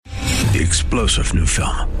The explosive new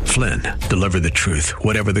film, Flynn, deliver the truth,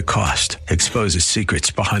 whatever the cost. Exposes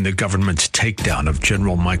secrets behind the government's takedown of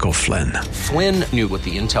General Michael Flynn. Flynn knew what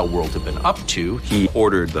the intel world had been up to. He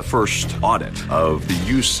ordered the first audit of the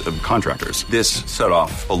use of contractors. This set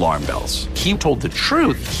off alarm bells. He told the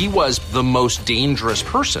truth. He was the most dangerous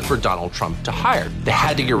person for Donald Trump to hire. They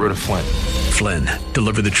had to get rid of Flynn. Flynn,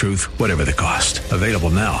 deliver the truth, whatever the cost. Available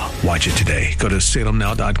now. Watch it today. Go to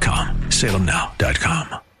salemnow.com.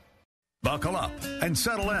 salemnow.com. Buckle up and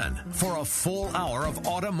settle in for a full hour of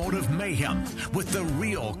automotive mayhem with the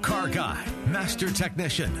real car guy, master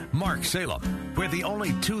technician, Mark Salem, where the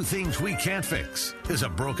only two things we can't fix is a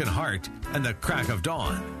broken heart and the crack of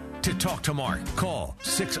dawn. To talk to Mark, call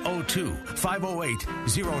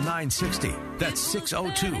 602-508-0960. That's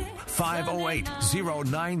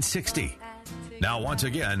 602-508-0960. Now, once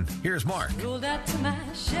again, here's Mark.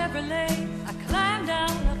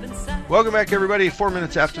 Welcome back, everybody. 4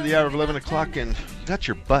 minutes after the hour of 11 o'clock, and got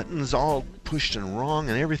your buttons all pushed and wrong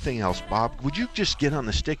and everything else, Bob. Would you just get on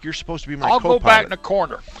the stick? You're supposed to be my co-pilot. I'll go back in the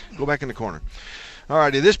corner. Go back in the corner. All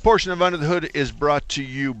righty, this portion of Under the Hood is brought to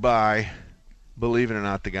you by, believe it or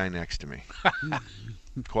not, the guy next to me.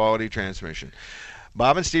 Quality Transmission.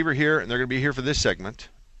 Bob and Steve are here, and they're going to be here for this segment.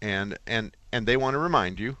 And they want to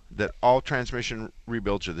remind you that all transmission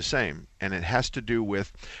rebuilds are the same. And it has to do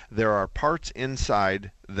with there are parts inside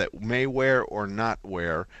that may wear or not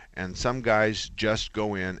wear, and some guys just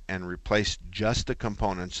go in and replace just the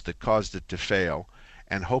components that caused it to fail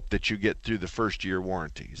and hope that you get through the first year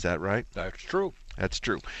warranty. Is that right? That's true. That's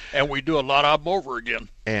true. And we do a lot of them over again.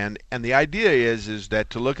 And the idea is that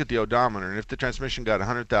to look at the odometer, and if the transmission got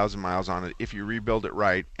 100,000 miles on it, if you rebuild it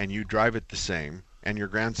right and you drive it the same, and your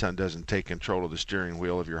grandson doesn't take control of the steering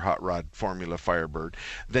wheel of your hot rod Formula Firebird,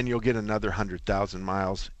 then you'll get another 100,000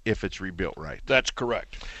 miles if it's rebuilt right. That's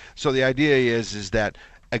correct. So the idea is that,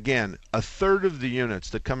 again, a third of the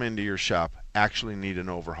units that come into your shop actually need an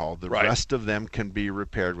overhaul. The rest of them can be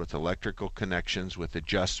repaired with electrical connections, with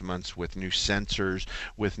adjustments, with new sensors,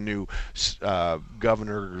 with new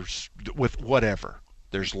governors, with whatever.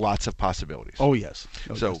 There's lots of possibilities. Oh, yes.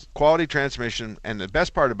 Quality Transmission, and the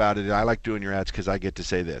best part about it, I like doing your ads because I get to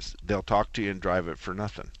say this. They'll talk to you and drive it for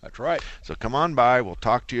nothing. That's right. So come on by. We'll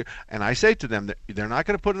talk to you. And I say to them that they're not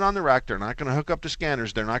going to put it on the rack. They're not going to hook up to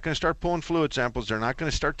scanners. They're not going to start pulling fluid samples. They're not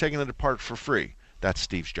going to start taking it apart for free. That's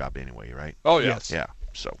Steve's job anyway, right? Oh, yes. Yeah.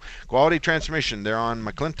 So, Quality Transmission, they're on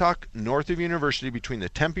McClintock, north of University, between the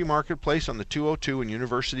Tempe Marketplace on the 202 and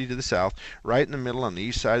University to the south, right in the middle on the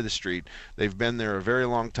east side of the street. They've been there a very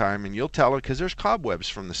long time, and you'll tell it because there's cobwebs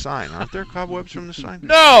from the sign. Aren't there cobwebs from the sign?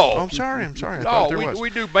 No! Oh, I'm sorry. I thought there was. We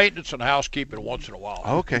do maintenance and housekeeping once in a while.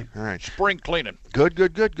 Okay, all right. Spring cleaning. Good.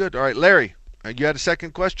 All right, Larry, you had a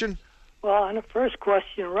second question? Well, on the first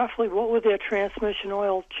question, roughly what would their transmission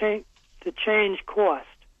oil change cost?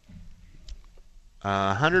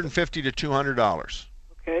 $150 to $200.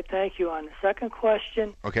 Okay, thank you. On the second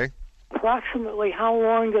question, okay, approximately how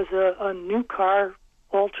long does a new car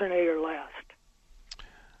alternator last?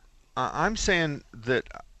 I'm saying that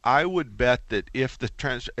I would bet that if the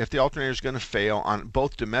alternator is going to fail on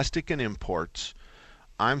both domestic and imports,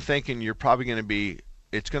 I'm thinking you're probably going to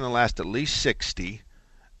it's going to last at least 60,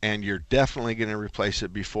 and you're definitely going to replace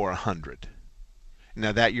it before 100.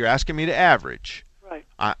 Now that you're asking me to average.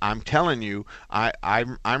 I'm telling you, I've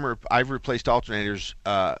replaced alternators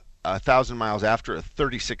 1,000 miles after a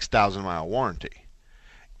 36,000 mile warranty.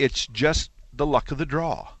 It's just the luck of the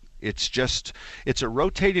draw. It's a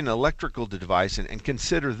rotating electrical device, and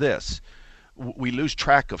consider this: we lose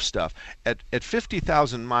track of stuff. At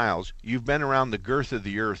 50,000 miles, you've been around the girth of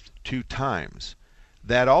the earth 2 times.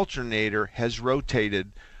 That alternator has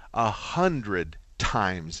rotated 100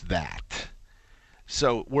 times that.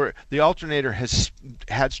 So the alternator has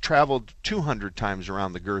traveled 200 times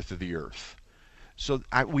around the girth of the earth. So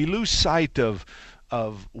we lose sight of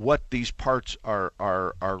what these parts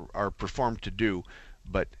are performed to do.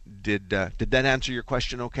 But did that answer your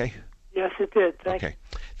question okay? Yes, it did. Okay.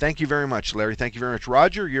 Thank you very much, Larry. Thank you very much.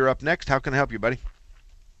 Roger, you're up next. How can I help you, buddy?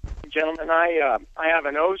 Gentlemen, I have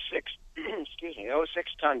an 06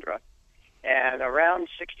 Tundra, and around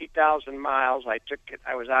 60,000 miles. I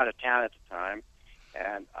was out of town at the time.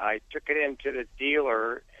 And I took it into the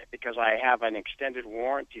dealer because I have an extended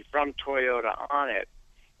warranty from Toyota on it.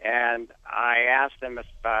 And I asked them if,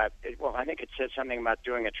 I think it said something about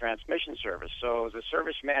doing a transmission service. So the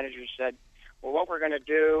service manager said, well, what we're going to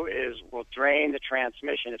do is we'll drain the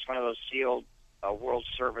transmission. It's one of those sealed World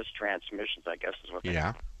Service transmissions, I guess is what they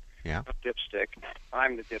call it. Yeah. Dipstick.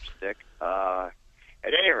 I'm the dipstick.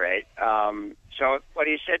 At any rate, so what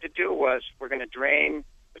he said to do was we're going to drain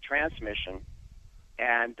the transmission,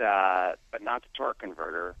 and but not the torque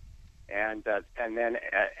converter. And then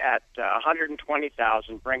at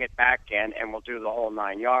 120,000, bring it back in, and we'll do the whole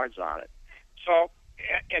 9 yards on it. So,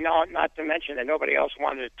 and not to mention that nobody else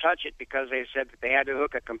wanted to touch it because they said that they had to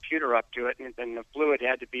hook a computer up to it, and then the fluid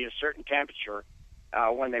had to be a certain temperature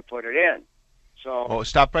when they put it in. So, Oh,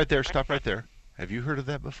 stop right there. Stop right there. Have you heard of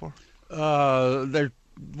that before?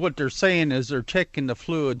 What they're saying is they're checking the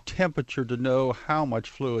fluid temperature to know how much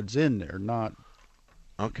fluid's in there, not.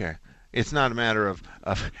 Okay. It's not a matter of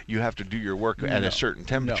you have to do your work at a certain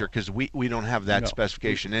temperature, because we don't have that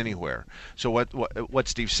specification anywhere. So what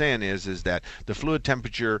Steve's saying is that the fluid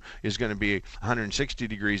temperature is going to be 160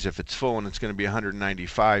 degrees if it's full, and it's going to be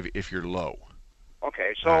 195 if you're low.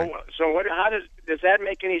 Okay, so what? How does that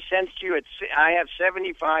make any sense to you? I have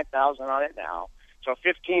 75,000 on it now. So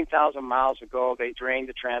 15,000 miles ago, they drained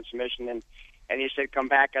the transmission, and he said, come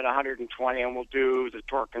back at 120, and we'll do the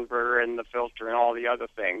torque converter and the filter and all the other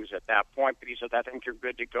things at that point. But he said, I think you're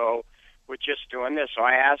good to go with just doing this. So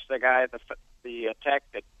I asked the guy, the tech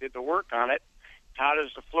that did the work on it, how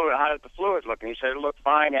did the fluid look? And he said it looked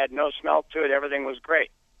fine, had no smell to it, everything was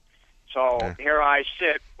great. So here I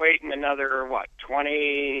sit waiting another,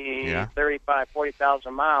 20, 35,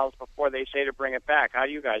 40,000 miles before they say to bring it back. How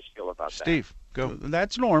do you guys feel about that? Steve, go.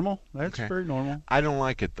 That's normal. That's very normal. I don't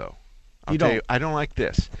like it, though. I'll tell you, I don't like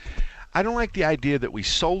this. I don't like the idea that we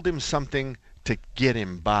sold him something to get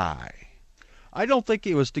him by. I don't think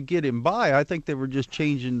it was to get him by. I think they were just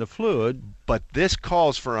changing the fluid. But this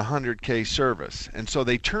calls for a 100K service, and so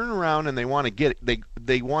they turn around and they want to get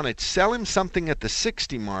they want to sell him something at the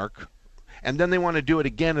 60 mark, and then they want to do it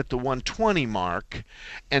again at the 120 mark,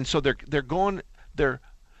 and so they're going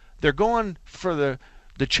for the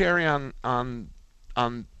cherry on.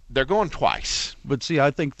 They're going twice. But see,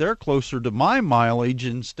 I think they're closer to my mileage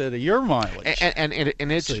instead of your mileage. And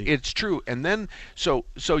it's true. And then so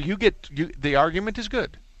you get the argument is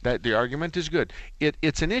good. That the argument is good.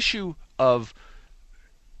 It's an issue of,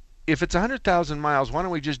 if it's 100,000 miles, why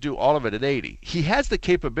don't we just do all of it at 80? He has the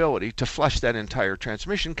capability to flush that entire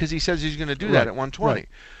transmission because he says he's going to do that at 120. Right.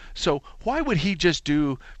 So why would he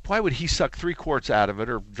suck 3 quarts out of it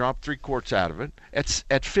or drop 3 quarts out of it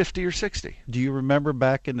at 50 or 60? Do you remember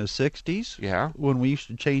back in the 60s? Yeah. When we used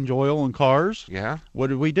to change oil in cars? Yeah. What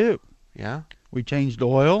did we do? Yeah. We changed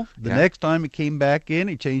oil. The next time it came back in,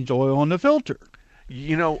 he changed oil in the filter.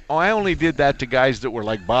 You know, I only did that to guys that were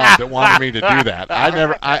like Bob that wanted me to do that.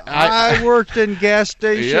 I worked in gas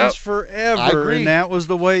stations forever, and that was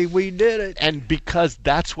the way we did it. And because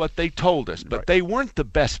that's what they told us. But they weren't the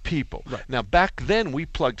best people. Right. Now, back then, we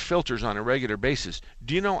plugged filters on a regular basis.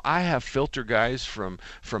 Do you know I have filter guys from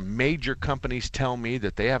major companies tell me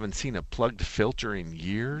that they haven't seen a plugged filter in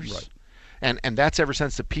years? Right. And that's ever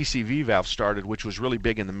since the PCV valve started, which was really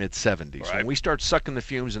big in the mid-'70s. Right. When we start sucking the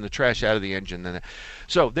fumes and the trash out of the engine.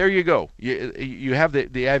 So there you go. You have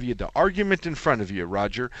the argument in front of you,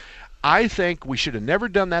 Roger. I think we should have never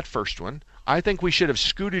done that first one. I think we should have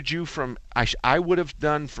scooted you from, I would have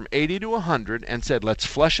done from 80 to 100 and said, let's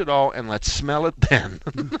flush it all and let's smell it then.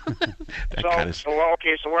 So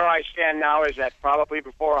where I stand now is that probably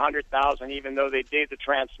before 100,000, even though they did the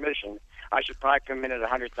transmission, I should probably come in at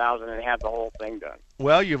 100,000 and have the whole thing done.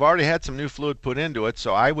 Well, you've already had some new fluid put into it,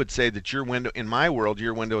 so I would say that your window, in my world,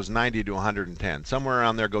 your window is 90 to 110. Somewhere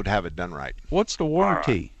around there, go to have it done right. What's the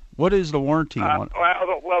warranty? What is the warranty on it?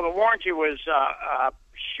 Well, the warranty was,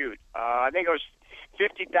 I think it was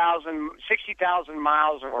 60,000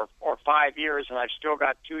 miles or 5 years, and I've still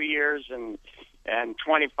got 2 years and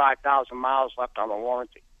 25,000 miles left on the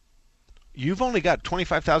warranty. You've only got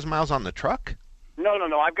 25,000 miles on the truck? No.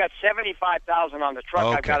 I've got 75,000 on the truck.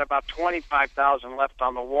 Okay. I've got about 25,000 left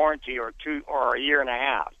on the warranty, or a year and a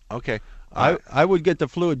half. Okay. I would get the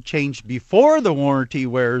fluid changed before the warranty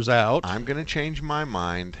wears out. I'm going to change my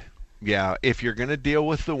mind. Yeah, if you're going to deal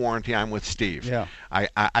with the warranty, I'm with Steve. Yeah.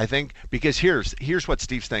 I think, because here's what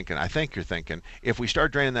Steve's thinking. I think you're thinking, if we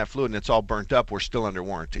start draining that fluid and it's all burnt up, we're still under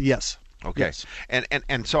warranty. Yes. Okay. Yes.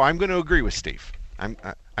 And so I'm going to agree with Steve. I'm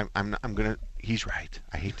going to. He's right.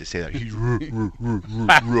 I hate to say that. He's right.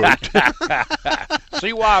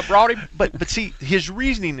 See why I brought him? But see, his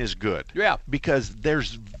reasoning is good. Yeah. Because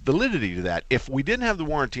there's validity to that. If we didn't have the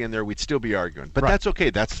warranty in there, we'd still be arguing. But that's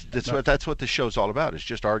okay. That's what the show's all about. It's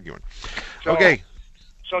just arguing. Okay.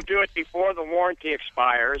 So do it before the warranty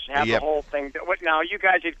expires. Have the whole thing. Now, you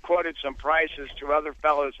guys had quoted some prices to other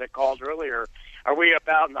fellows that called earlier. Are we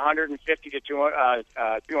about in the $150 to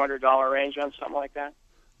 $200 range on something like that?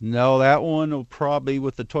 No, that one will probably,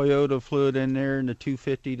 with the Toyota fluid in there, in the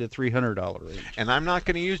 $250 to $300 range. And I'm not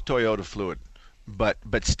going to use Toyota fluid, but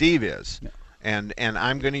Steve is. Yeah. And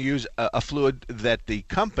I'm going to use a fluid that the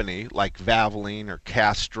company, like Valvoline or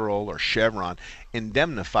Castrol or Chevron,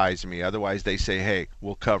 indemnifies me. Otherwise, they say, hey,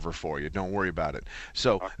 we'll cover for you. Don't worry about it.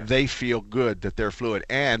 So they feel good that their fluid.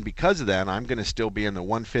 And because of that, I'm going to still be in the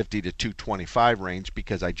 150 to 225 range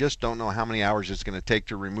because I just don't know how many hours it's going to take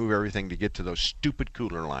to remove everything to get to those stupid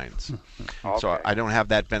cooler lines. So I don't have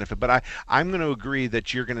that benefit. But I'm going to agree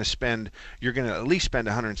that you're going to at least spend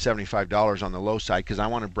 $175 on the low side because I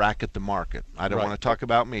want to bracket the market. I don't want to talk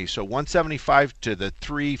about me. So 175 to the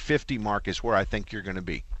 350 mark is where I think you're going to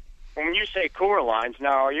be. When you say cooler lines,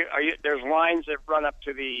 now are you there's lines that run up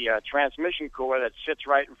to the transmission cooler that sits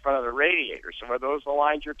right in front of the radiator. So are those the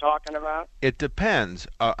lines you're talking about? It depends.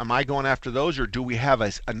 Am I going after those, or do we have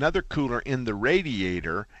another cooler in the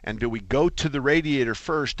radiator, and do we go to the radiator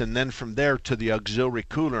first and then from there to the auxiliary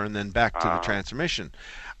cooler and then back to the transmission?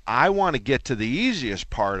 I want to get to the easiest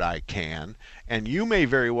part I can, and you may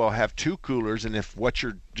very well have two coolers, and if what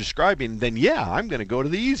you're describing, then yeah, I'm going to go to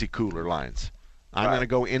the easy cooler lines. I'm going to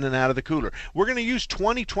go in and out of the cooler. We're going to use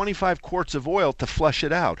 25 quarts of oil to flush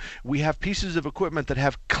it out. We have pieces of equipment that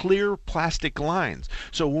have clear plastic lines.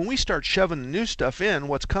 So when we start shoving the new stuff in,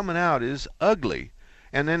 what's coming out is ugly.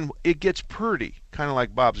 And then it gets pretty, kind of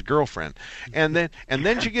like Bob's girlfriend. And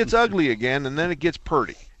then she gets ugly again, and then it gets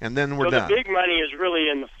pretty. And then we're done. So the big money is really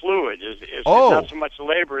in the fluid. It's not so much the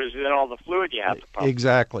labor as in all the fluid you have to pump.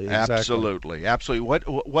 Exactly. Absolutely.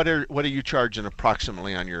 What are you charging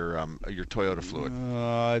approximately on your Toyota fluid?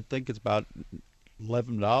 I think it's about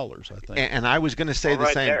 $11. I think. And I was going to say the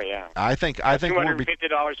right same. There, yeah. I think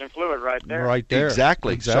 $250 in fluid right there. Right there.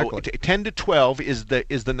 Exactly. So 10 to 12 is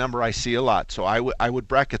the number I see a lot. So I would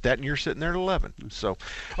bracket that, and you're sitting there at 11. So,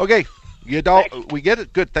 okay. We get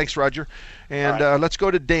it. Good. Thanks, Roger. And let's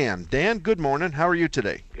go to Dan. Dan, good morning. How are you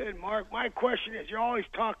today? Good, Mark. My question is, you're always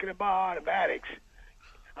talking about automatics.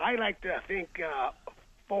 I like to think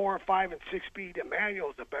 4, 5, and 6-speed. The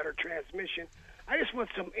manual is a better transmission. I just want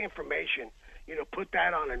some information. Put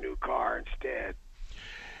that on a new car instead.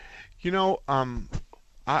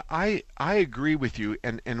 I agree with you,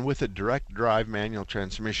 and with a direct drive manual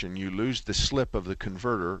transmission, you lose the slip of the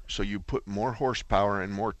converter, so you put more horsepower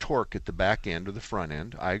and more torque at the back end or the front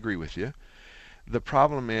end. I agree with you. The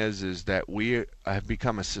problem is that we have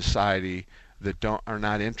become a society that are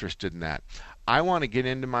not interested in that. I want to get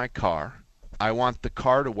into my car. I want the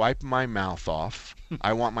car to wipe my mouth off.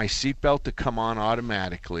 I want my seatbelt to come on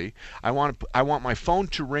automatically. I want my phone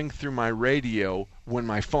to ring through my radio when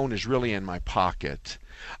my phone is really in my pocket.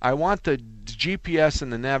 I want the GPS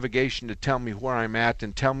and the navigation to tell me where I'm at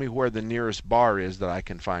and tell me where the nearest bar is that I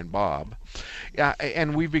can find Bob. Yeah,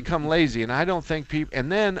 and we've become lazy, and I don't think people.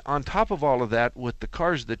 And then on top of all of that, with the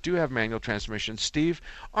cars that do have manual transmissions, Steve,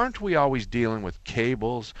 aren't we always dealing with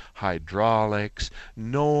cables, hydraulics,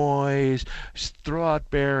 noise, throwout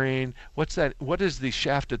bearing? What's that? What is the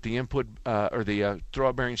shaft at the input or the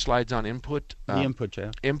throwout bearing slides on input? The input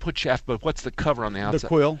shaft. Input shaft, but what's the cover on the outside? The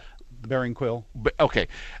quill. Bearing quill. But, okay,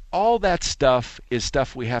 all that stuff is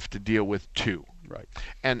stuff we have to deal with too. Right.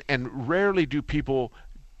 And rarely do people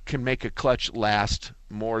can make a clutch last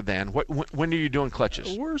more than when are you doing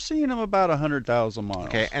clutches? We're seeing them about 100,000 miles.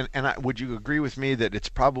 Okay, and would you agree with me that it's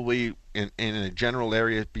probably in a general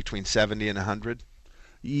area between 70 and 100?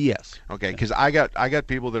 Yes. Okay, because I got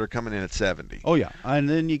people that are coming in at 70. Oh yeah, and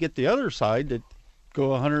then you get the other side that go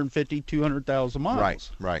 150, 200,000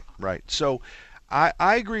 miles. Right. So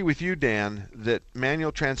I agree with you, Dan, that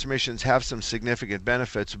manual transmissions have some significant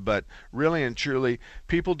benefits, but really and truly,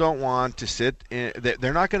 people don't want to sit in.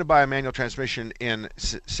 They're not going to buy a manual transmission in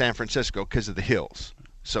San Francisco because of the hills.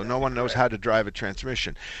 So no one knows how to drive a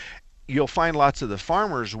transmission. You'll find lots of the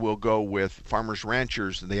farmers will go with farmers,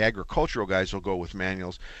 ranchers, the agricultural guys will go with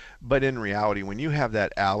manuals. But in reality, when you have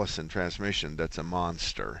that Allison transmission that's a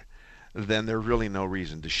monster, then there's really no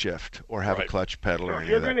reason to shift or have a clutch pedal or anything. If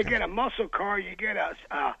you're going to get a muscle car, you get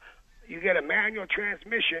a manual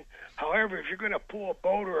transmission. However, if you're going to pull a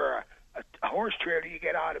boat or a horse trailer, you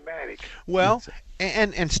get automatic. Well,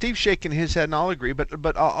 and Steve's shaking his head, and I'll agree,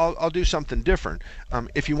 but I'll do something different.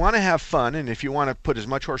 If you want to have fun, and if you want to put as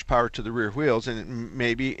much horsepower to the rear wheels, and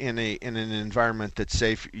maybe in an environment that's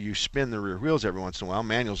safe, you spin the rear wheels every once in a while.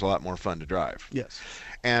 Manual's a lot more fun to drive. Yes.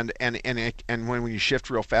 And when you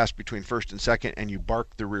shift real fast between first and second, and you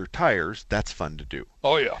bark the rear tires, that's fun to do.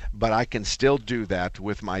 Oh yeah. But I can still do that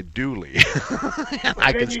with my dually.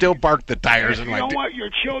 I can still bark the tires. If you don't want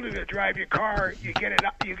your children to drive your car, you get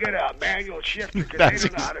a manual shifter because they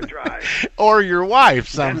don't know how to drive. Or your wife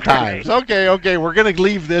sometimes. Right. Okay, we're going to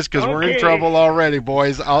leave this because we're in trouble already,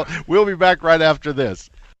 boys. We'll be back right after this.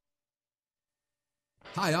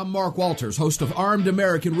 Hi, I'm Mark Walters, host of Armed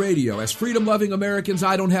American Radio. As freedom-loving Americans,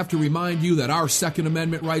 I don't have to remind you that our Second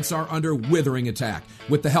Amendment rights are under withering attack.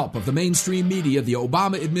 With the help of the mainstream media, the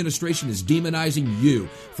Obama administration is demonizing you.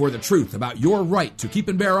 For the truth about your right to keep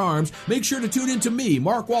and bear arms, make sure to tune in to me,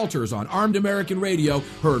 Mark Walters, on Armed American Radio,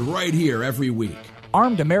 heard right here every week.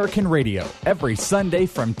 Armed American Radio, every Sunday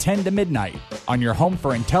from 10 to midnight, on your home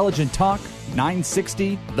for intelligent talk,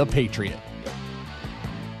 960 The Patriot.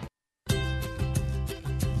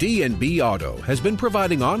 D&B Auto has been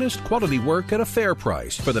providing honest, quality work at a fair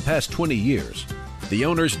price for the past 20 years. The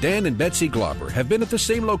owners, Dan and Betsy Glauber, have been at the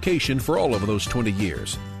same location for all of those 20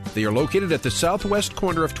 years. They are located at the southwest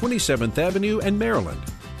corner of 27th Avenue and Maryland.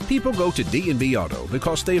 People go to D&B Auto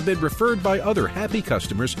because they have been referred by other happy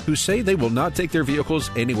customers who say they will not take their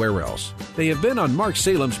vehicles anywhere else. They have been on Mark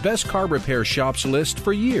Salem's best car repair shops list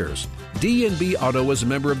for years. D&B Auto is a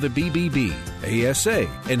member of the BBB, ASA,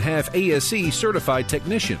 and have ASE certified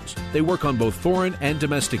technicians. They work on both foreign and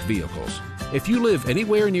domestic vehicles. If you live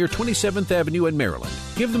anywhere near 27th Avenue in Maryland,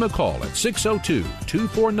 give them a call at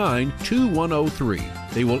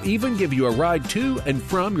 602-249-2103. They will even give you a ride to and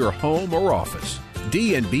from your home or office.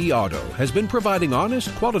 D&B Auto has been providing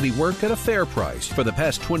honest, quality work at a fair price for the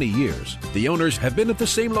past 20 years. The owners have been at the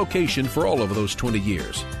same location for all of those 20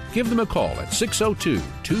 years. Give them a call at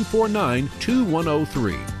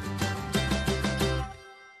 602-249-2103.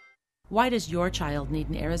 Why does your child need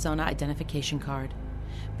an Arizona identification card?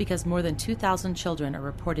 Because more than 2,000 children are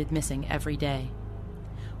reported missing every day.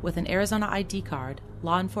 With an Arizona ID card,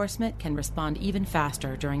 law enforcement can respond even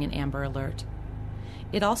faster during an Amber Alert.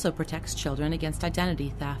 It also protects children against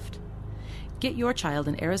identity theft. Get your child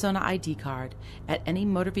an Arizona ID card at any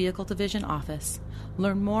Motor Vehicle Division office.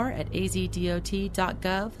 Learn more at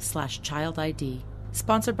azdot.gov/childid.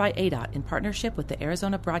 Sponsored by ADOT in partnership with the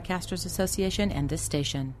Arizona Broadcasters Association and this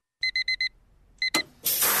station. I'll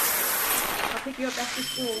pick you up after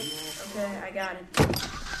school. Okay, I got it.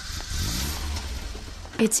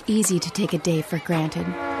 It's easy to take a day for granted.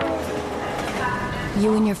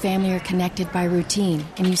 You and your family are connected by routine,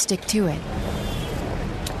 and you stick to it.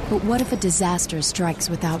 But what if a disaster strikes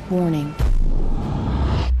without warning?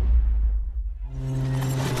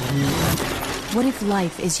 What if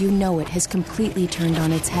life as you know it has completely turned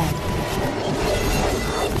on its head?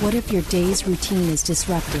 What if your day's routine is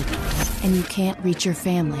disrupted, and you can't reach your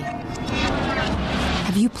family?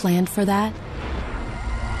 Have you planned for that?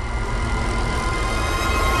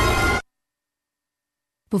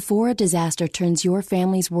 Before a disaster turns your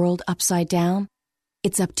family's world upside down,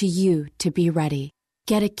 it's up to you to be ready.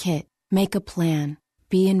 Get a kit, make a plan,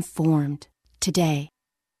 be informed. Today.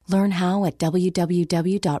 Learn how at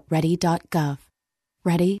www.ready.gov.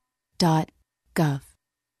 Ready.gov.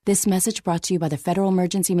 This message brought to you by the Federal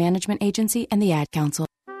Emergency Management Agency and the Ad Council.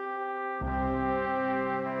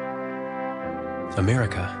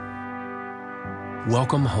 America.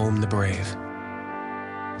 Welcome home the brave.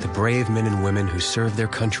 The brave men and women who serve their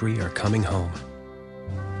country are coming home.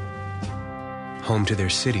 Home to their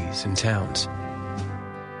cities and towns.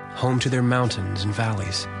 Home to their mountains and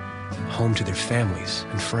valleys. Home to their families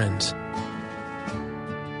and friends.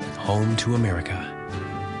 Home to America.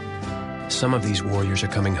 Some of these warriors are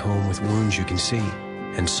coming home with wounds you can see,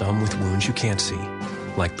 and some with wounds you can't see,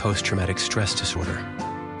 like post-traumatic stress disorder.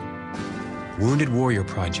 Wounded Warrior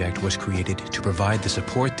Project was created to provide the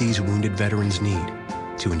support these wounded veterans need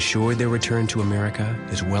to ensure their return to America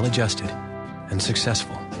is well-adjusted and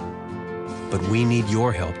successful. But we need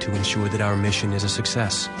your help to ensure that our mission is a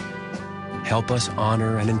success. Help us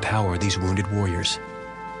honor and empower these wounded warriors.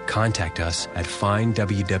 Contact us at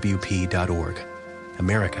findwwp.org.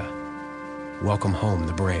 America, welcome home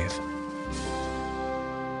the brave.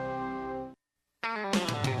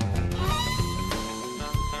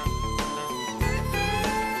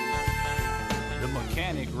 The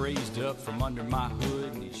mechanic raised up from under my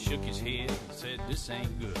hood and he shook his head and said, "This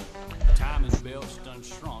ain't good. Timing belt's done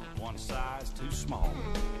shrunk one size too small."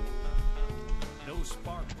 Those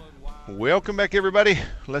spark plug wires. Welcome back, everybody.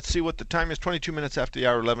 Let's see what the time is. 22 minutes after the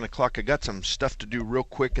hour, 11 o'clock. I got some stuff to do real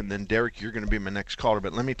quick, and then, Derek, you're going to be my next caller.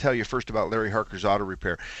 But let me tell you first about Larry Harker's Auto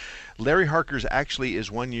Repair. Larry Harker's actually is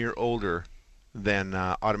 1 year older than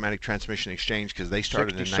Automatic Transmission Exchange because they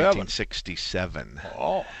started 67. in 1967.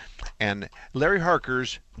 Oh. And Larry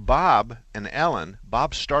Harker's Bob and Ellen,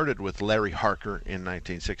 Bob started with Larry Harker in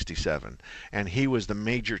 1967, and he was the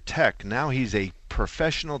major tech. Now he's a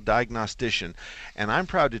professional diagnostician, and I'm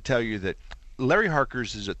proud to tell you that Larry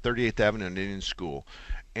Harker's is at 38th Avenue and Indian School,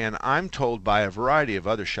 and I'm told by a variety of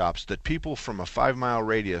other shops that people from a 5-mile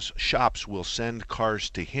radius, shops will send cars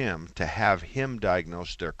to him to have him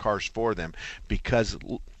diagnose their cars for them because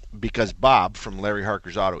because Bob from Larry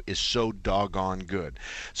Harker's Auto is so doggone good.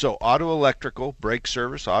 So auto electrical, brake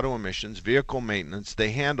service, auto emissions, vehicle maintenance,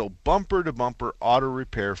 they handle bumper-to-bumper auto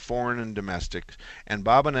repair, foreign and domestic. And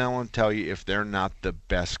Bob and Ellen tell you if they're not the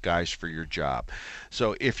best guys for your job.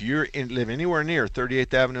 So if you live anywhere near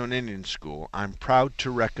 38th Avenue and Indian School, I'm proud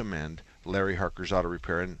to recommend Larry Harker's Auto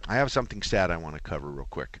Repair. And I have something sad I want to cover real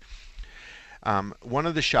quick. One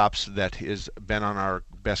of the shops that has been on our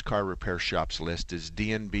best car repair shops list is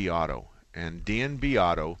D&B Auto. And D&B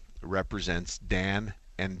Auto represents Dan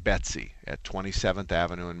and Betsy at 27th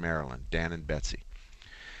Avenue in Maryland. Dan and Betsy.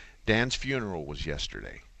 Dan's funeral was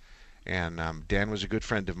yesterday. And Dan was a good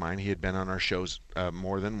friend of mine. He had been on our shows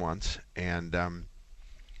more than once. And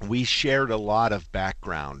we shared a lot of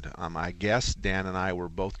background. I guess Dan and I were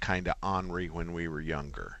both kind of ornery when we were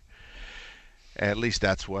younger. At least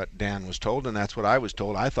that's what Dan was told, and that's what I was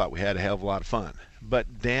told. I thought we had a hell of a lot of fun.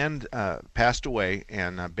 But Dan passed away,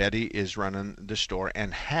 and Betty is running the store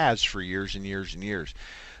and has for years and years and years.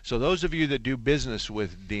 So those of you that do business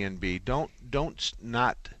with D&B, don't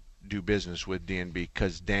not do business with D&B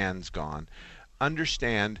because Dan's gone.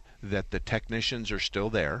 Understand that the technicians are still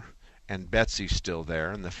there, and Betsy's still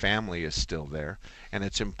there, and the family is still there. And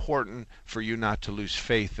it's important for you not to lose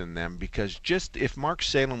faith in them, because just if Mark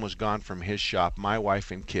Salem was gone from his shop, my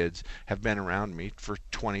wife and kids have been around me for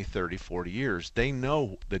 20, 30, 40 years. They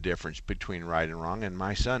know the difference between right and wrong, and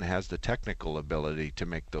my son has the technical ability to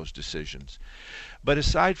make those decisions. But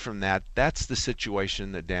aside from that, that's the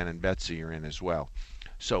situation that Dan and Betsy are in as well.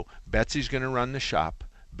 So Betsy's going to run the shop.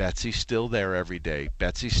 Betsy's still there every day.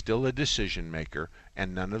 Betsy's still a decision maker,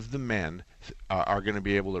 and none of the men are going to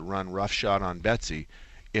be able to run roughshod on Betsy.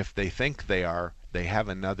 If they think they are, they have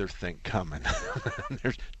another think coming.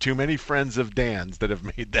 There's too many friends of Dan's that have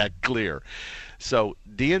made that clear. So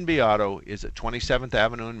D&B Auto is at 27th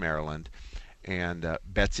Avenue in Maryland, and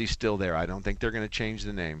Betsy's still there. I don't think they're going to change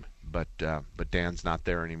the name, but Dan's not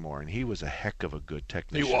there anymore, and he was a heck of a good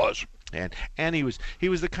technician. He was. And he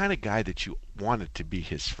was the kind of guy that you wanted to be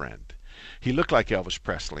his friend. He looked like Elvis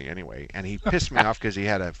Presley anyway, and he pissed me off because he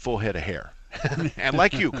had a full head of hair. And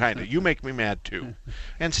like you, kind of. You make me mad too.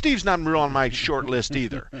 And Steve's not real on my short list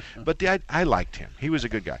either. But I liked him. He was a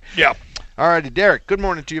good guy. Yeah. All righty, Derek, good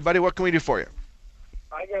morning to you, buddy. What can we do for you?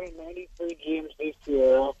 I got a 93 GMC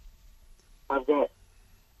Sierra. I've got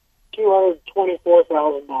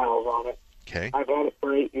 224,000 miles on it. Okay. I've had it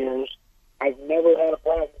for 8 years. I've never had a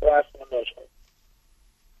problem blasting emissions.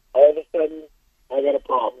 All of a sudden, I got a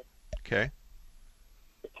problem. Okay.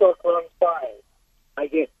 The truck runs fine. I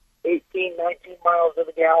get 18, 19 miles to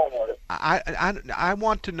the gallon with it. I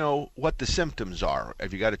want to know what the symptoms are.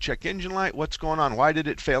 Have you got a check engine light? What's going on? Why did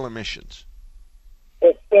it fail emissions?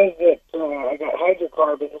 It says that I got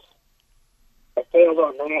hydrocarbons. I failed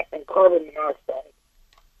on that, and carbon monoxide.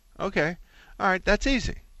 Okay. All right. That's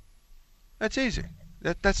easy. That's easy.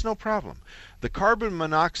 That's no problem. The carbon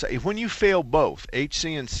monoxide, when you fail both, HC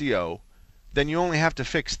and CO, then you only have to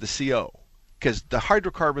fix the CO, because the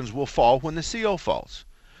hydrocarbons will fall when the CO falls.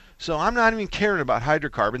 So I'm not even caring about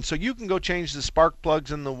hydrocarbons. So you can go change the spark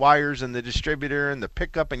plugs and the wires and the distributor and the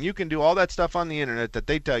pickup, and you can do all that stuff on the internet that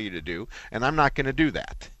they tell you to do, and I'm not going to do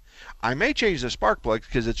that. I may change the spark plugs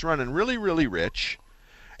because it's running really, really rich.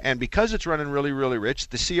 And because it's running really, really rich,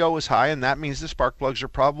 the CO is high, and that means the spark plugs are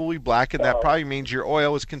probably black, and that probably means your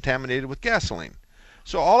oil is contaminated with gasoline.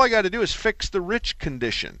 So all I got to do is fix the rich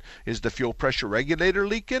condition. Is the fuel pressure regulator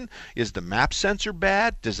leaking? Is the MAP sensor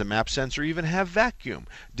bad? Does the MAP sensor even have vacuum?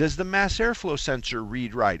 Does the mass airflow sensor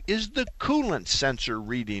read right? Is the coolant sensor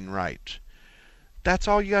reading right? That's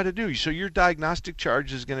all you got to do. So your diagnostic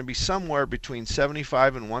charge is going to be somewhere between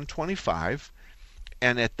 75 and 125.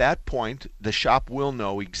 And at that point, the shop will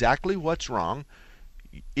know exactly what's wrong.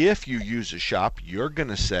 If you use a shop, you're going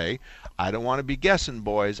to say, I don't want to be guessing,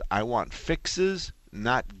 boys. I want fixes,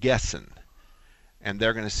 not guessing. And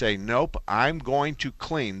they're going to say, nope, I'm going to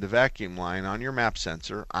clean the vacuum line on your MAP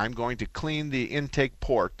sensor. I'm going to clean the intake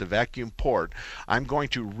port, the vacuum port. I'm going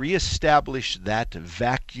to reestablish that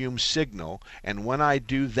vacuum signal. And when I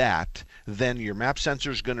do that, then your MAP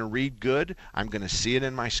sensor is going to read good. I'm going to see it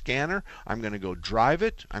in my scanner. I'm going to go drive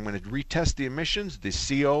it. I'm going to retest the emissions. The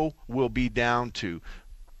CO will be down to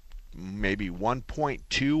maybe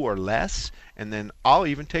 1.2 or less, and then I'll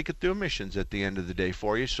even take it through emissions at the end of the day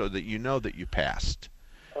for you so that you know that you passed.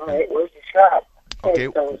 All right, where's the shop? Okay,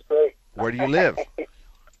 where do you live?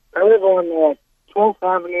 I live on 12th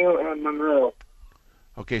Avenue and Monroe.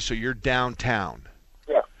 Okay, so you're downtown.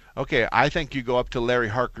 Yeah. Okay, I think you go up to Larry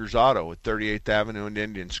Harker's Auto at 38th Avenue and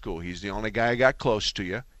Indian School. He's the only guy I got close to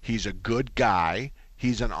you. He's a good guy.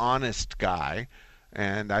 He's an honest guy.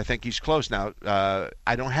 And I think he's close now.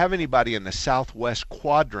 I don't have anybody in the southwest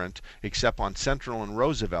quadrant except on Central and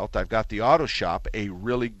Roosevelt. I've got the Auto Shop, a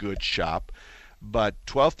really good shop. But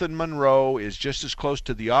 12th and Monroe is just as close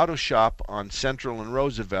to the Auto Shop on Central and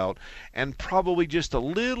Roosevelt, and probably just a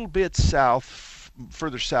little bit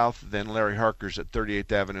further south than Larry Harker's at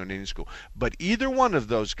 38th Avenue and Indian School. But either one of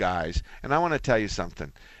those guys, and I want to tell you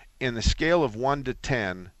something, in the scale of 1 to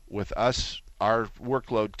 10 with us, our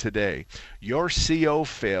workload today, your CO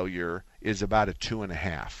failure is about a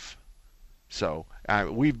 2.5. So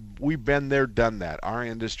we've been there, done that. Our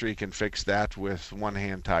industry can fix that with one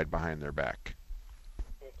hand tied behind their back.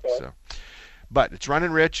 Okay. So, but it's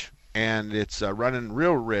running rich, and it's running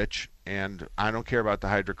real rich, and I don't care about the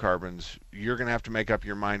hydrocarbons. You're going to have to make up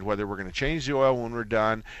your mind whether we're going to change the oil when we're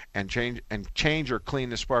done and change or clean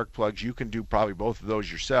the spark plugs. You can do probably both of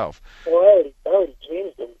those yourself. Well, I already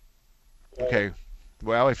changed them. Okay.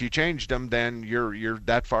 Well, if you changed them, then you're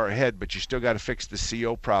that far ahead, but you still got to fix the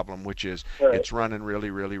CO problem, which is it's running really,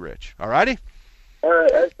 really rich. All righty? All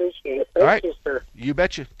right, I appreciate it. Thank you, sir. You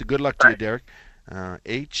betcha. Good luck to you, Derek.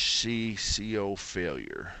 HCCO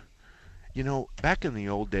failure. You know, back in the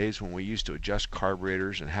old days when we used to adjust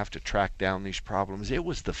carburetors and have to track down these problems, it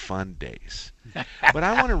was the fun days. But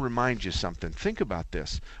I want to remind you something. Think about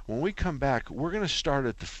this. When we come back, we're going to start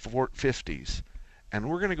at the 50s, and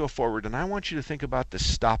we're going to go forward, and I want you to think about the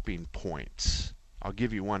stopping points. I'll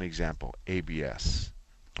give you one example, ABS.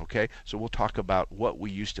 Okay? So we'll talk about what we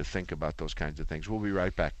used to think about those kinds of things. We'll be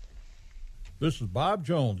right back. This is Bob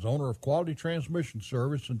Jones, owner of Quality Transmission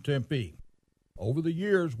Service in Tempe. Over the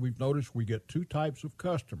years, we've noticed we get two types of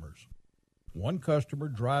customers. One customer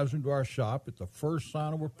drives into our shop at the first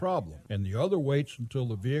sign of a problem, and the other waits until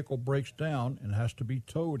the vehicle breaks down and has to be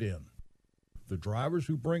towed in. The drivers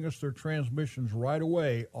who bring us their transmissions right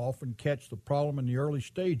away often catch the problem in the early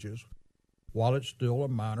stages while it's still a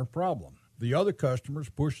minor problem. The other customers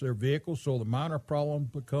push their vehicles so the minor problem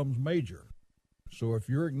becomes major. So if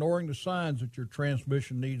you're ignoring the signs that your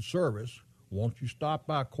transmission needs service, won't you stop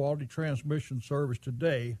by Quality Transmission Service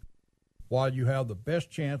today while you have the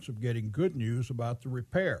best chance of getting good news about the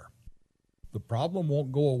repair? The problem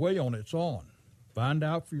won't go away on its own. Find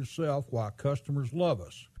out for yourself why customers love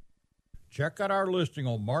us. Check out our listing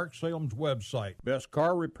on Mark Salem's website, Best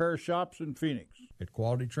Car Repair Shops in Phoenix. At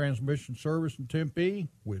Quality Transmission Service in Tempe,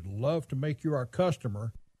 we'd love to make you our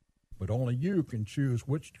customer, but only you can choose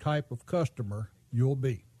which type of customer you'll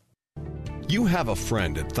be. You have a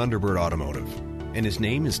friend at Thunderbird Automotive, and his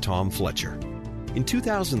name is Tom Fletcher. In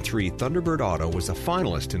 2003, Thunderbird Auto was a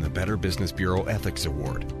finalist in the Better Business Bureau Ethics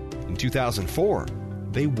Award. In 2004,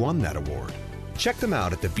 they won that award. Check them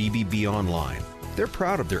out at the BBB online. They're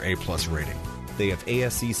proud of their A-plus rating. They have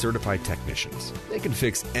ASE certified technicians. They can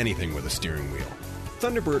fix anything with a steering wheel.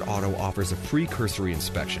 Thunderbird Auto offers a free cursory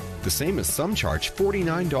inspection, the same as some charge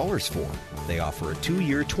 $49 for. They offer a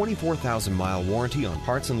 2-year, 24,000-mile warranty on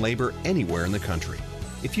parts and labor anywhere in the country.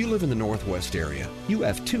 If you live in the Northwest area, you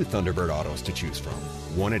have 2 Thunderbird Autos to choose from.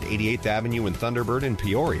 One at 88th Avenue in Thunderbird in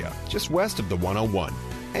Peoria, just west of the 101.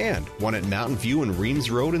 And one at Mountain View and Reams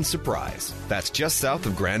Road in Surprise. That's just south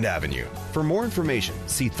of Grand Avenue. For more information,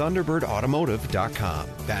 see ThunderbirdAutomotive.com.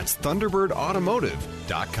 That's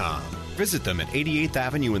ThunderbirdAutomotive.com. Visit them at 88th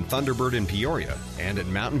Avenue in Thunderbird in Peoria and at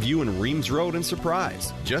Mountain View and Reams Road in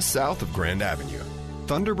Surprise, just south of Grand Avenue.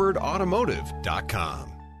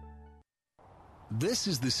 ThunderbirdAutomotive.com. This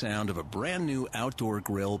is the sound of a brand new outdoor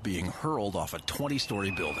grill being hurled off a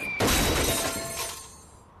 20-story building.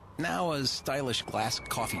 Now a stylish glass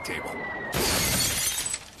coffee table.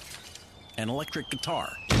 An electric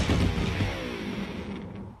guitar.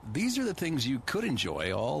 These are the things you could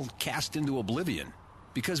enjoy, all cast into oblivion.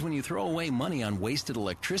 Because when you throw away money on wasted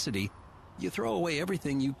electricity, you throw away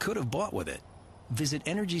everything you could have bought with it. Visit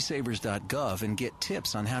EnergySavers.gov and get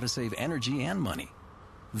tips on how to save energy and money.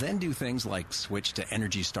 Then do things like switch to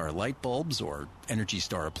Energy Star light bulbs or Energy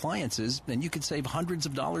Star appliances, and you could save hundreds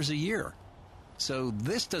of dollars a year. So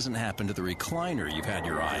this doesn't happen to the recliner you've had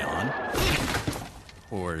your eye on,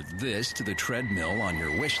 or this to the treadmill on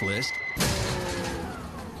your wish list,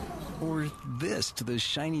 or this to the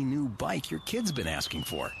shiny new bike your kid's been asking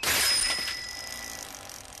for.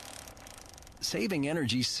 Saving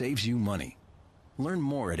energy saves you money. Learn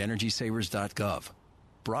more at EnergySavers.gov.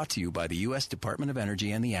 Brought to you by the U.S. Department of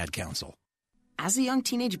Energy and the Ad Council. As a young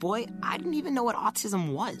teenage boy, I didn't even know what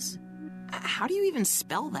autism was. How do you even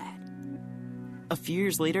spell that? A few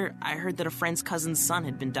years later, I heard that a friend's cousin's son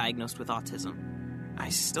had been diagnosed with autism. I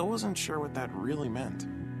still wasn't sure what that really meant.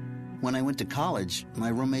 When I went to college, my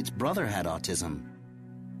roommate's brother had autism.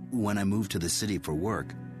 When I moved to the city for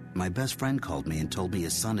work, My best friend called me and told me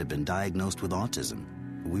his son had been diagnosed with autism.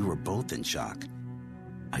 We were both in shock.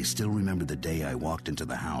 I still remember the day I walked into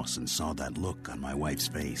the house and saw that look on my wife's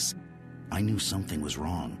face. I knew something was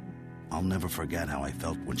wrong. I'll never forget how I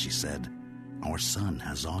felt when she said, "Our son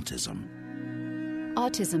has autism."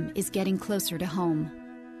 Autism is getting closer to home.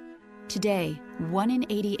 Today, 1 in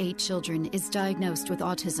 88 children is diagnosed with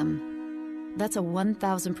autism. That's a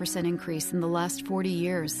 1,000% increase in the last 40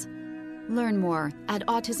 years. Learn more at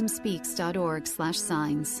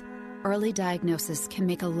autismspeaks.org/signs. Early diagnosis can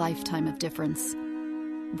make a lifetime of difference.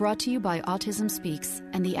 Brought to you by Autism Speaks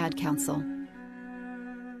and the Ad Council.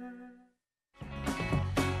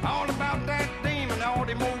 All about that demon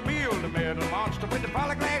automobile, the metal monster with the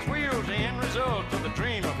polyglass wheels, the end result of the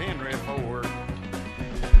dream of Henry Ford.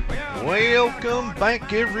 Welcome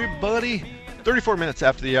back, everybody. 34 minutes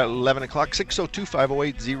after the 11 o'clock,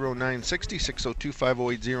 602-508-0960,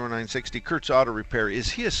 602-508-0960. Kurt's Auto Repair.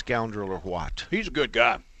 Is he a scoundrel or what? He's a good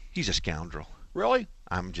guy. He's a scoundrel. Really?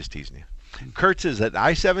 I'm just teasing you. Kurt's is at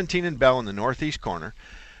I-17 in Bell in the northeast corner.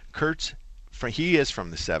 Kurt's, he is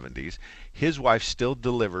from the 70s. His wife still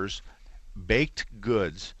delivers baked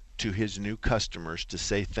goods to his new customers to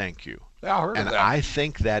say thank you. Yeah, I heard of that. And I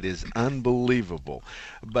think that is unbelievable.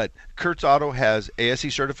 But Kurt's Auto has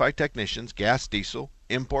ASE certified technicians, gas, diesel,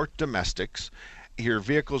 import, domestics. Your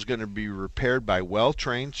vehicle is going to be repaired by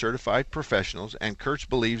well-trained, certified professionals, and Kurt's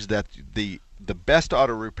believes that the best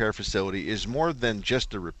auto repair facility is more than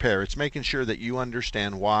just a repair. It's making sure that you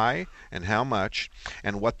understand why and how much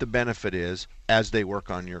and what the benefit is as they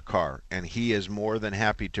work on your car. And he is more than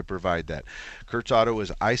happy to provide that. Kurt's Auto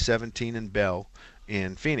is I-17 in Bell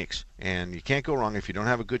in Phoenix, and you can't go wrong if you don't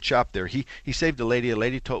have a good shop there. He saved a lady. A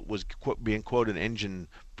lady was being quoted engine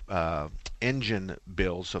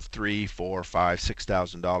bills of $3,000, $4,000,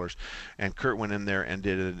 $5,000, $6,000, and Kurt went in there and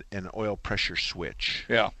did an oil pressure switch.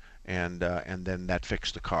 Yeah. And then that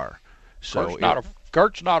fixed the car. So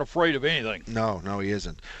Kurt's not afraid of anything. No, he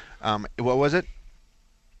isn't. What was it,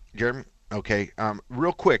 Jeremy? Okay.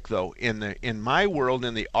 Real quick though, in my world,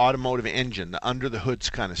 in the automotive engine, the under the hoods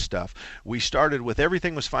kind of stuff, we started with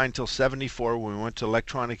everything was fine until '74 when we went to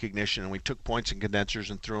electronic ignition and we took points and condensers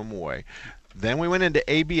and threw them away. Then we went into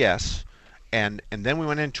ABS. And then we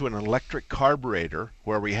went into an electric carburetor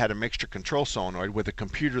where we had a mixture control solenoid with a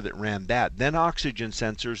computer that ran that. Then oxygen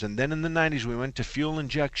sensors, and then in the 90s we went to fuel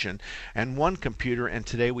injection and one computer, and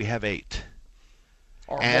today we have 8.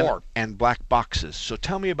 Or more. And black boxes. So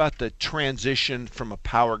tell me about the transition from a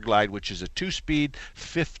Power Glide, which is a 2-speed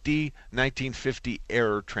 1950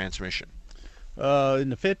 era transmission. In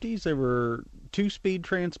the 50s, they were 2-speed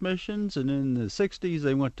transmissions, and in the 60s,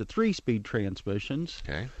 they went to 3-speed transmissions.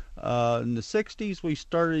 Okay. In the 60s, we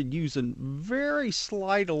started using very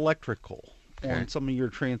slight electrical on some of your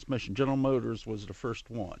transmission. General Motors was the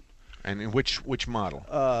first one. And in which model?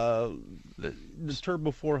 The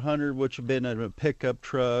Turbo 400, which had been in a pickup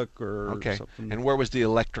truck or something. And where was the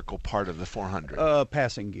electrical part of the 400?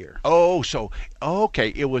 Passing gear.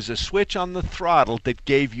 Okay. It was a switch on the throttle that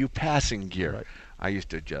gave you passing gear. Right. I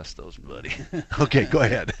used to adjust those, buddy. Okay, go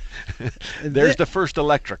ahead. There's the first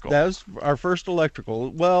electrical. That was our first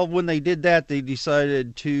electrical. Well, when they did that, they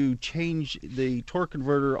decided to change the torque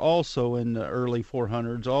converter also in the early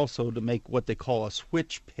 400s also to make what they call a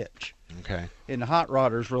switch pitch. Okay. And the hot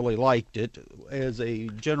rodders really liked it. As a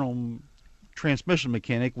general transmission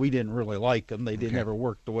mechanic, we didn't really like them. They didn't ever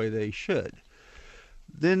work the way they should.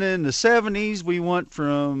 Then in the 70s, we went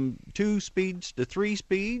from 2 speeds to 3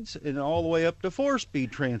 speeds and all the way up to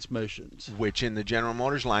 4-speed transmissions. Which in the General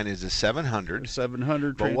Motors line is a 700.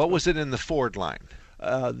 700 But what was it in the Ford line?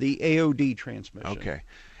 The AOD transmission. Okay.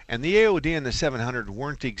 And the AOD and the 700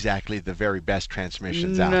 weren't exactly the very best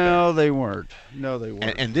transmissions out there. No, they weren't.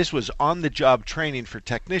 And this was on-the-job training for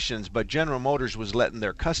technicians, but General Motors was letting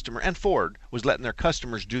their customer, and Ford was letting their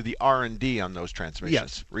customers do the R&D on those transmissions.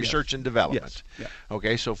 Yes. Research and development. Yes. Yeah.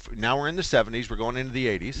 Okay, so now we're in the 70s. We're going into the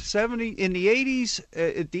 80s. In the 80s,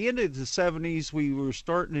 at the end of the 70s, we were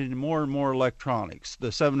starting in more and more electronics.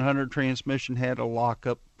 The 700 transmission had a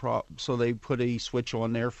lockup so they put a switch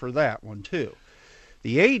on there for that one, too.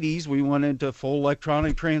 The 80s, we went into full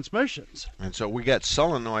electronic transmissions. And so we got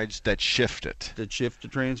solenoids that shift it. That shift the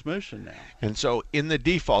transmission now. And so in the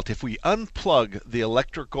default, if we unplug the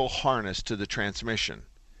electrical harness to the transmission,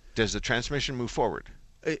 does the transmission move forward?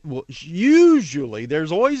 Well, usually,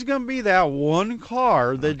 there's always going to be that one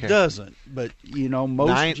car that doesn't. But,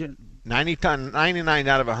 most... 99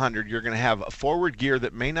 out of 100, you're going to have a forward gear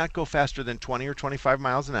that may not go faster than 20 or 25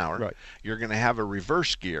 miles an hour. Right. You're going to have a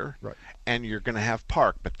reverse gear. Right. And you're going to have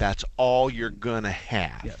park, but that's all you're going to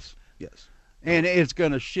have. Yes. And it's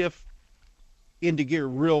going to shift into gear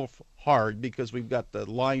real hard because we've got the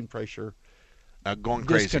line pressure going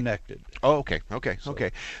crazy. Disconnected. Oh,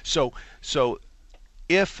 okay. So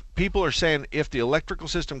if people are saying if the electrical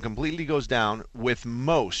system completely goes down with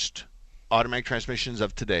most automatic transmissions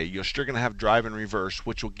of today, you're still going to have drive and reverse,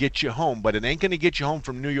 which will get you home, but it ain't going to get you home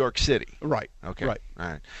from New York City. Right. Okay. Right. All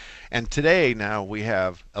right. And today now we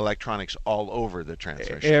have electronics all over the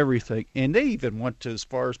transmission. Everything. And they even went to as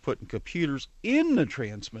far as putting computers in the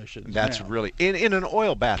transmissions. That's now. really in an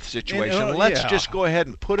oil bath situation. Let's yeah. just go ahead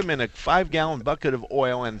and put them in a 5-gallon bucket of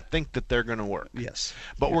oil and think that they're going to work. Yes.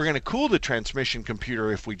 But we're going to cool the transmission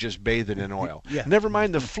computer if we just bathe it in oil. Yeah. Never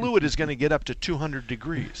mind, the fluid is going to get up to 200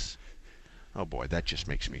 degrees. Oh boy, that just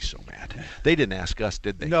makes me so mad. They didn't ask us,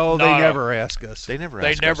 did they? No, they never ask us. They never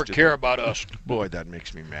They ask never us, did care they? about us. Boy, that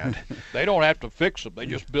makes me mad. They don't have to fix them. They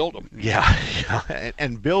just build them. Yeah.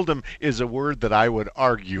 And build them is a word that I would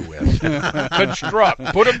argue with. Construct.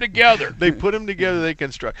 Put them together. They put them together, they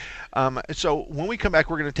construct. So when we come back,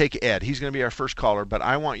 we're going to take Ed. He's going to be our first caller, but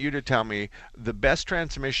I want you to tell me the best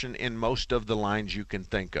transmission in most of the lines you can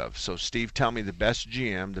think of. So, Steve, tell me the best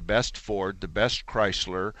GM, the best Ford, the best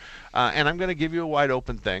Chrysler, and I'm going to give you a wide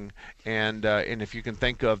open thing, and if you can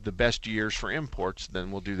think of the best years for imports, then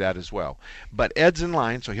we'll do that as well. But Ed's in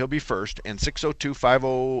line, so he'll be first, and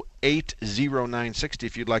 602-508-0960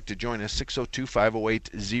 if you'd like to join us.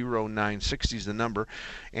 602-508-0960 is the number,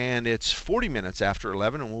 and it's 40 minutes after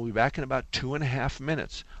 11, and we'll be back in about 2.5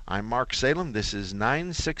 minutes. I'm Mark Salem. This is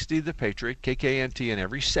 960 The Patriot, KKNT, and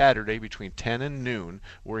every Saturday between 10 and noon,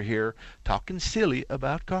 we're here talking silly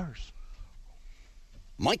about cars.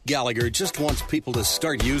 Mike Gallagher just wants people to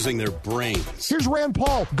start using their brains. Here's Rand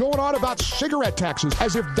Paul going on about cigarette taxes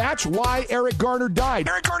as if that's why Eric Garner died.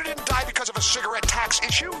 Eric Garner didn't die because of a cigarette tax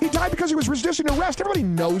issue. He died because he was resisting arrest. Everybody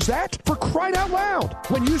knows that. For crying out loud.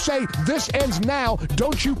 When you say, this ends now,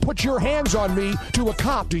 don't you put your hands on me to a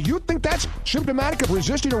cop, do you think that's symptomatic of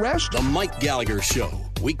resisting arrest? The Mike Gallagher Show.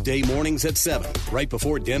 Weekday mornings at 7, right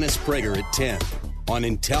before Dennis Prager at 10. On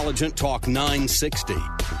Intelligent Talk 960.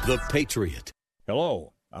 The Patriot.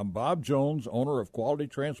 Hello, I'm Bob Jones, owner of Quality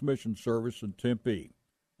Transmission Service in Tempe.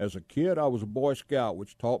 As a kid, I was a Boy Scout,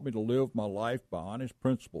 which taught me to live my life by honest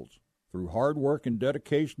principles. Through hard work and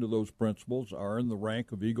dedication to those principles, I earned the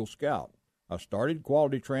rank of Eagle Scout. I started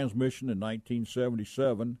Quality Transmission in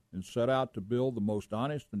 1977 and set out to build the most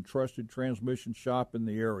honest and trusted transmission shop in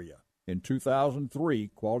the area. In 2003,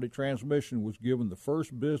 Quality Transmission was given the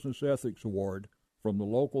first Business Ethics Award from the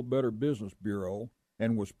local Better Business Bureau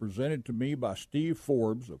and was presented to me by Steve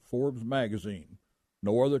Forbes of Forbes magazine.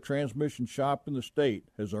 No other transmission shop in the state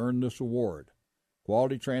has earned this award.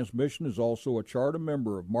 Quality Transmission is also a charter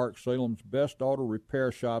member of Mark Salem's Best Auto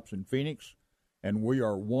Repair Shops in Phoenix, and we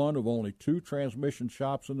are one of only 2 transmission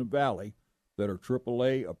shops in the Valley that are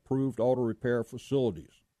AAA approved auto repair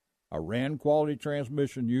facilities. I ran Quality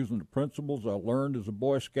Transmission using the principles I learned as a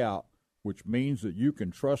Boy Scout, which means that you can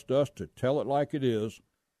trust us to tell it like it is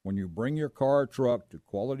when you bring your car or truck to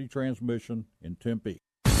Quality Transmission in Tempe.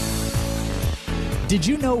 Did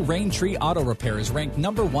you know Raintree Auto Repair is ranked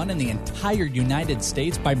number 1 in the entire United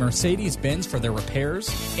States by Mercedes-Benz for their repairs?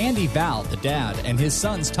 Andy Val, the dad, and his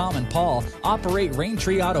sons Tom and Paul operate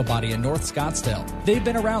Raintree Auto Body in North Scottsdale. They've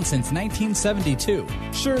been around since 1972.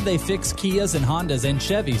 Sure, they fix Kias and Hondas and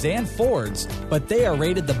Chevys and Fords, but they are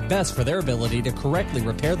rated the best for their ability to correctly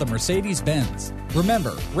repair the Mercedes-Benz.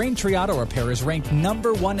 Remember, Raintree Auto Repair is ranked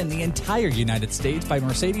number 1 in the entire United States by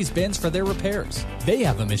Mercedes-Benz for their repairs. They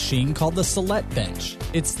have a machine called the Select Bench.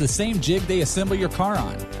 It's the same jig they assemble your car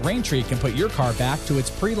on. Raintree can put your car back to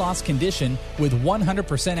its pre-loss condition with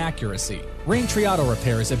 100% accuracy. Raintree Auto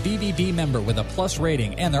Repair is a BBB member with a plus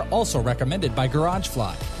rating, and they're also recommended by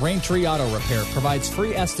GarageFly. Raintree Auto Repair provides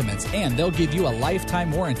free estimates, and they'll give you a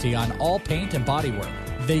lifetime warranty on all paint and bodywork.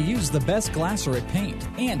 They use the best Glaceric paint,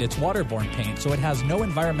 and it's waterborne paint, so it has no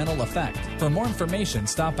environmental effect. For more information,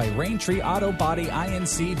 stop by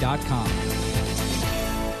RaintreeAutoBodyInc.com.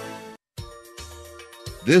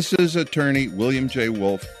 This is attorney William J.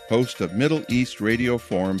 Wolf, host of Middle East Radio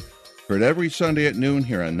Forum, heard every Sunday at noon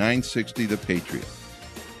here on 960 The Patriot.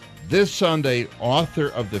 This Sunday, author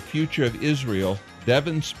of The Future of Israel,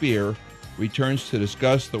 Devin Spear, returns to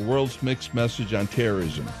discuss the world's mixed message on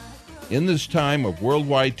terrorism. In this time of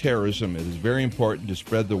worldwide terrorism, it is very important to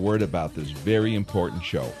spread the word about this very important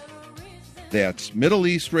show. That's Middle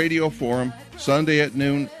East Radio Forum, Sunday at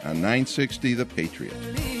noon on 960 The Patriot.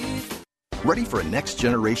 Ready for a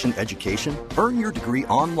next-generation education? Earn your degree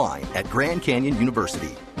online at Grand Canyon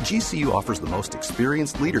University. GCU offers the most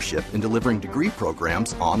experienced leadership in delivering degree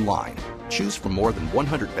programs online. Choose from more than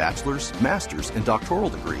 100 bachelor's, master's, and doctoral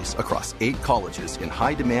degrees across 8 colleges in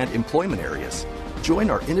high-demand employment areas. Join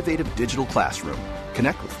our innovative digital classroom,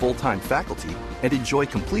 connect with full-time faculty, and enjoy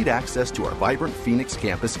complete access to our vibrant Phoenix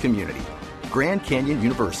campus community. Grand Canyon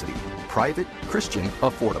University. Private, Christian,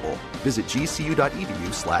 affordable. Visit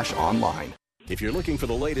gcu.edu/online. If you're looking for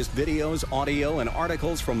the latest videos, audio, and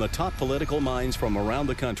articles from the top political minds from around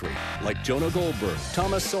the country, like Jonah Goldberg,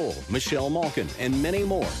 Thomas Sowell, Michelle Malkin, and many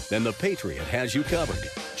more, then The Patriot has you covered.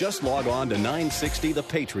 Just log on to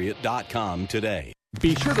 960thepatriot.com today.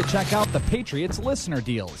 Be sure to check out The Patriot's listener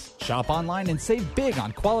deals. Shop online and save big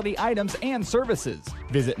on quality items and services.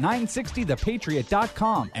 Visit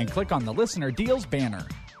 960thepatriot.com and click on the listener deals banner.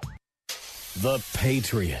 The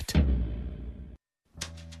Patriot.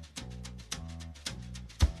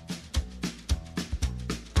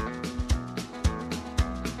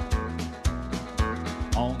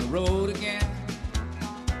 On the road again.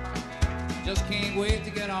 Just can't wait to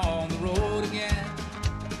get on the road again.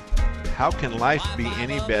 How can life be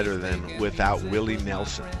any better than without Willie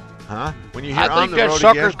Nelson? Huh? When you hear I On think the that Road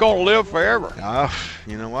sucker's Again, going to live forever.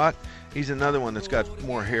 you know what? He's another one that's got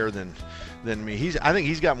more hair than me. I think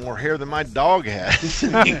he's got more hair than my dog has. He's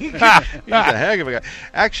a heck of a guy.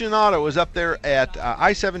 Action Auto is up there at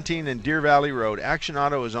I-17 and Deer Valley Road. Action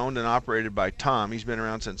Auto is owned and operated by Tom. He's been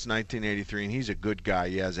around since 1983, and he's a good guy.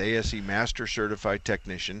 He has ASE Master Certified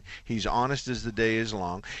Technician. He's honest as the day is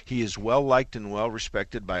long. He is well liked and well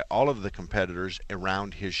respected by all of the competitors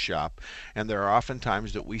around his shop. And there are often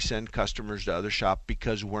times that we send customers to other shops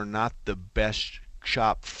because we're not the best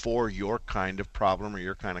shop for your kind of problem or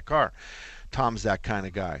your kind of car. Tom's that kind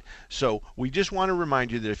of guy. So we just want to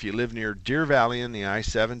remind you that if you live near Deer Valley in the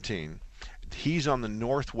I-17, he's on the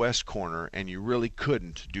northwest corner, and you really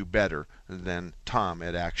couldn't do better than Tom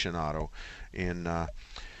at Action Auto in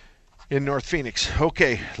North Phoenix.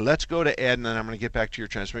 Okay, let's go to Ed, and then I'm going to get back to your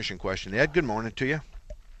transmission question. Ed, good morning to you.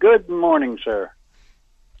 Good morning, sir.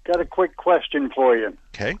 Got a quick question for you.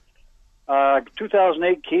 Okay.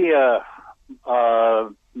 2008 Kia,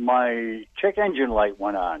 my check engine light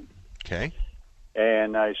went on. Okay.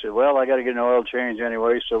 And I said, well, I got to get an oil change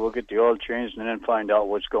anyway, so we'll get the oil changed and then find out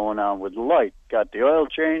what's going on with the light. Got the oil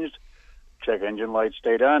changed. Check engine light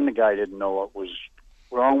stayed on. The guy didn't know what was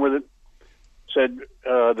wrong with it. Said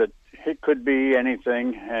that it could be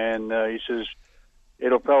anything, and he says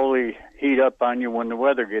it'll probably heat up on you when the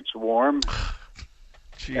weather gets warm.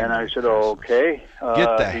 And I said, oh, okay.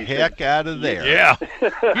 Get the heck out of there. Yeah.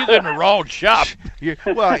 He's in the wrong shop.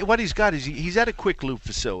 Well, what he's got is he's at a quick lube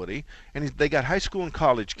facility, and they got high school and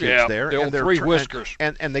college kids there. And they're 3 whiskers.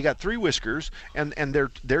 And they got 3 whiskers, and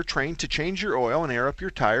they're trained to change your oil and air up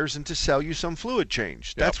your tires and to sell you some fluid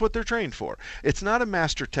change. That's what they're trained for. It's not a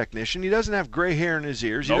master technician. He doesn't have gray hair in his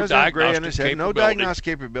ears. He doesn't have gray in his head. No diagnostic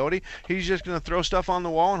capability. He's just going to throw stuff on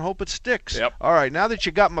the wall and hope it sticks. Yep. All right, now that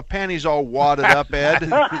you got my panties all wadded up,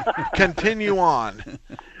 Ed, continue on.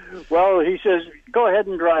 Well, he says, go ahead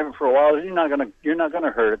and drive it for a while. You're not gonna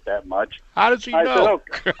hurt it that much. How does he know?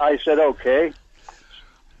 I said, okay.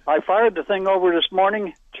 I fired the thing over this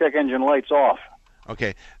morning. Check engine lights off.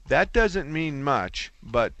 Okay, that doesn't mean much,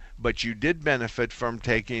 but you did benefit from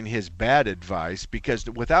taking his bad advice, because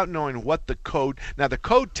without knowing what the code, now the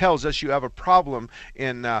code tells us you have a problem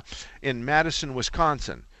in Madison,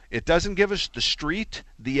 Wisconsin. It doesn't give us the street,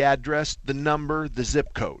 the address, the number, the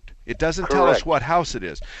zip code. It doesn't tell us what house it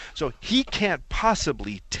is. So he can't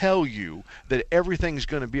possibly tell you that everything's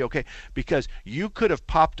going to be okay, because you could have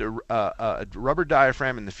popped a rubber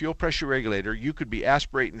diaphragm in the fuel pressure regulator. You could be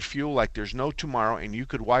aspirating fuel like there's no tomorrow, and you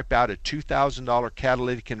could wipe out a $2,000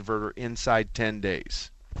 catalytic converter inside 10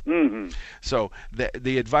 days. Mm-hmm. So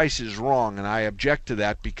the advice is wrong, and I object to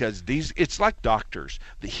that, because it's like doctors.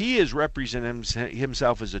 He is representing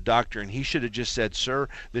himself as a doctor, and he should have just said, sir,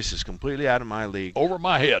 this is completely out of my league. Over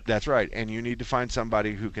my head. That's right, and you need to find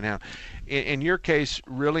somebody who can help. In your case,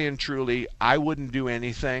 really and truly, I wouldn't do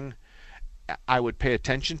anything. I would pay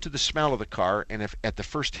attention to the smell of the car, and if at the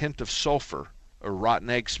first hint of sulfur or rotten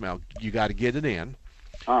egg smell, you got to get it in.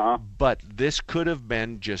 But this could have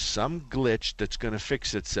been just some glitch that's going to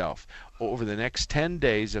fix itself. Over the next 10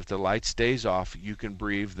 days, if the light stays off, you can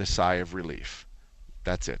breathe the sigh of relief.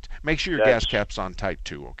 That's it. Make sure your gas cap's on tight,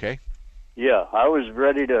 too, okay? Yeah, I was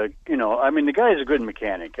ready to, the guy's a good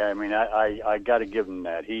mechanic. I mean, I got to give him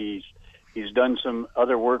that. He's done some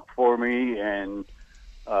other work for me, and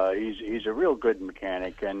he's a real good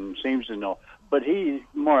mechanic and seems to know. But he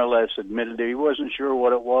more or less admitted that he wasn't sure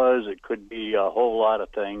what it was. It could be a whole lot of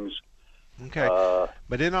things. Okay.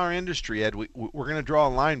 But in our industry, Ed, we're going to draw a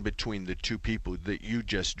line between the two people that you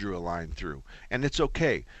just drew a line through. And it's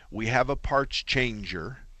okay. We have a parts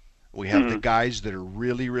changer. We have the guys that are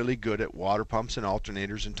really, really good at water pumps and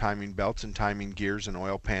alternators and timing belts and timing gears and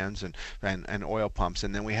oil pans and oil pumps.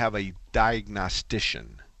 And then we have a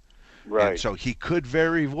diagnostician. Right. And so he could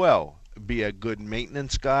very well be a good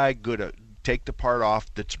maintenance guy, good at take the part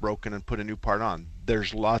off that's broken and put a new part on.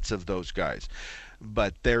 There's lots of those guys.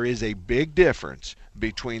 But there is a big difference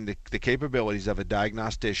between the capabilities of a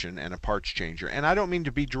diagnostician and a parts changer. And I don't mean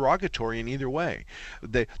to be derogatory in either way.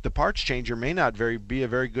 The parts changer may not be a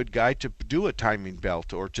very good guy to do a timing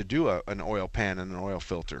belt or to do an oil pan and an oil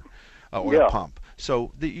filter, oil pump.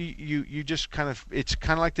 So you just kind of, it's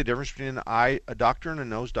kind of like the difference between a doctor and a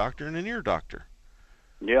nose doctor and an ear doctor.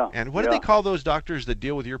 Yeah. And what do they call those doctors that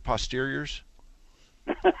deal with your posteriors?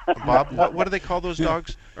 Bob, what do they call those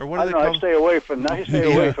dogs? Or what do they call? I stay away from that.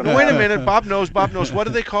 Wait a minute, Bob knows. What do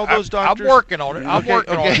they call those doctors? I'm working on it. I'm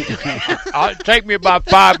working on it. It'll take me about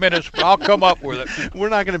 5 minutes, but I'll come up with it. We're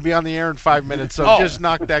not going to be on the air in 5 minutes, so just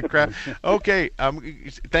knock that crap. Okay,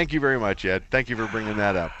 thank you very much, Ed. Thank you for bringing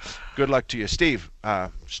that up. Good luck to you. Steve,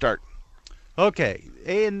 start. Okay,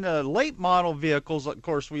 in late model vehicles, of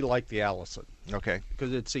course, we like the Allison. Okay.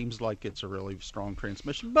 Because it seems like it's a really strong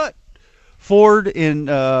transmission, but Ford and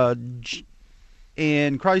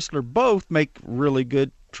Chrysler both make really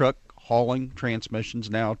good truck hauling transmissions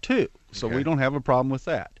now too, so we don't have a problem with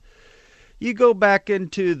that. You go back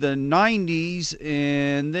into the 90s,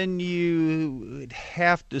 and then you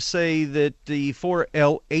have to say that the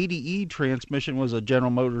 4L80E transmission was a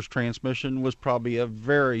General Motors transmission, was probably a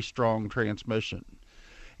very strong transmission.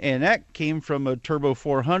 And that came from a Turbo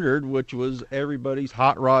 400, which was everybody's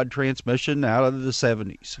hot rod transmission out of the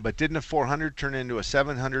 70s. But didn't a 400 turn into a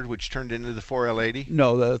 700, which turned into the 4L80?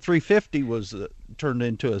 No, the 350 was turned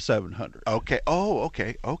into a 700. Okay. Oh,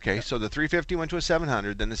 okay. So the 350 went to a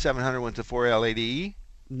 700, then the 700 went to 4L80E?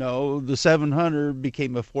 No, the 700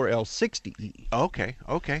 became a 4L60E. Okay.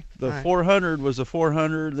 The 400 was a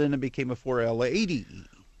 400, then it became a 4L80E.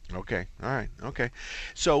 Okay, all right, okay.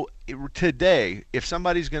 So today, if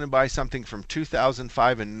somebody's going to buy something from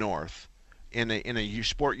 2005 and north in a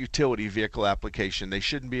sport utility vehicle application, they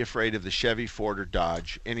shouldn't be afraid of the Chevy, Ford, or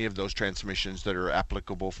Dodge, any of those transmissions that are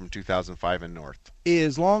applicable from 2005 and north.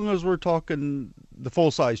 As long as we're talking the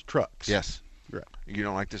full-size trucks. Yes. Right. You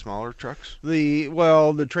don't like the smaller trucks?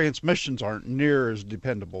 The transmissions aren't near as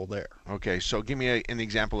dependable there. Okay, so give me an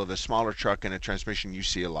example of a smaller truck and a transmission you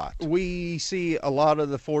see a lot. We see a lot of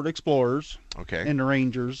the Ford Explorers. Okay. And the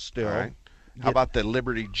Rangers still. All right. How about the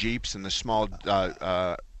Liberty Jeeps and the small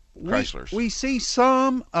Chryslers? We see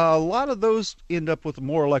some. A lot of those end up with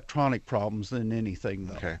more electronic problems than anything,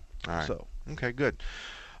 though. Okay. All right. So. Okay, good.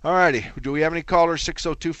 All righty. Do we have any callers?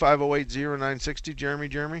 602-508-0960.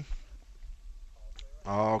 Jeremy?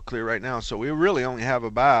 All clear right now. So we really only have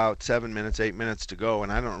about 8 minutes to go,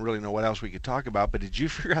 and I don't really know what else we could talk about. But did you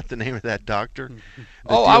figure out the name of that doctor?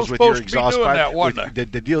 I was supposed to be doing that one day.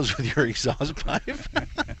 That deals with your exhaust pipe?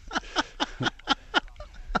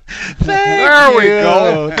 There we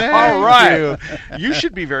go. All right. You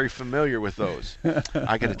should be very familiar with those.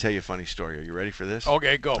 I got to tell you a funny story. Are you ready for this?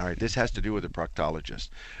 Okay, go. All right. This has to do with a proctologist.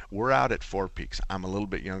 We're out at Four Peaks. I'm a little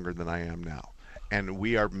bit younger than I am now. And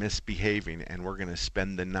we are misbehaving, and we're going to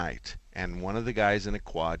spend the night. And one of the guys in the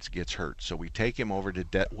quads gets hurt. So we take him over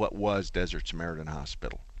to what was Desert Samaritan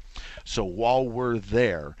Hospital. So while we're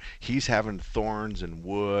there, he's having thorns and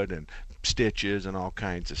wood and stitches and all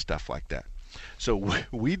kinds of stuff like that. So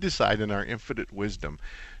we decide in our infinite wisdom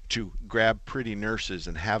to grab pretty nurses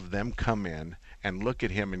and have them come in and look at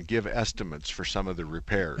him and give estimates for some of the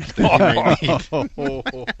repairs that he may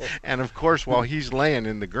need. And of course, while he's laying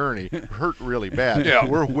in the gurney, hurt really bad,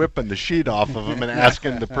 we're whipping the sheet off of him and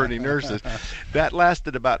asking the pretty nurses. That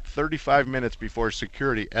lasted about 35 minutes before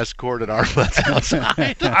security escorted our butts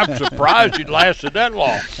outside. I'm surprised it lasted that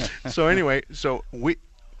long. So anyway, So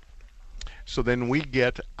then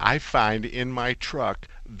I find in my truck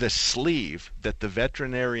the sleeve that the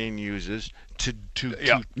veterinarian uses to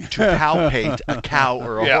palpate a cow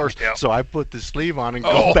or a horse. Yeah. So I put the sleeve on and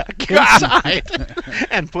go back inside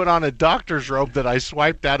and put on a doctor's robe that I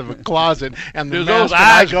swiped out of a closet. And do those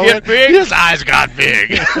eyes get big? His eyes got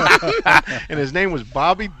big. And his name was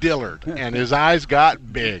Bobby Dillard, and his eyes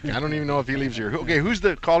got big. I don't even know if he lives here. Okay, who's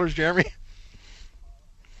the callers, Jeremy?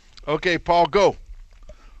 Okay, Paul, go.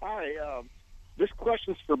 Hi, this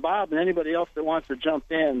question's for Bob and anybody else that wants to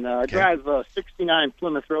jump in. I drive a 69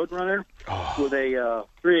 Plymouth Roadrunner with a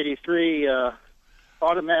 383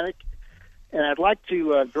 automatic, and I'd like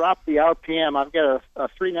to drop the RPM. I've got a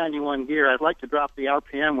 391 gear. I'd like to drop the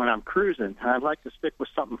RPM when I'm cruising. I'd like to stick with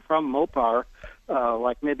something from Mopar,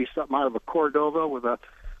 like maybe something out of a Cordova with a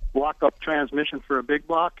block-up transmission for a big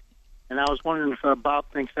block. And I was wondering if Bob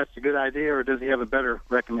thinks that's a good idea, or does he have a better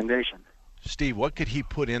recommendation? Steve, what could he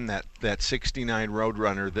put in that 69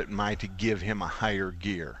 Roadrunner that might give him a higher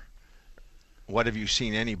gear? What have you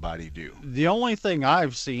seen anybody do? The only thing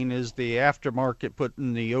I've seen is the aftermarket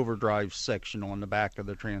putting the overdrive section on the back of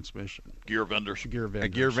the transmission. Gear vendors. A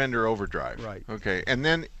gear vendor overdrive. Right. Okay. And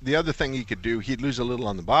then the other thing he could do, he'd lose a little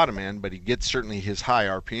on the bottom end, but he'd get certainly his high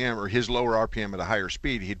RPM or his lower RPM at a higher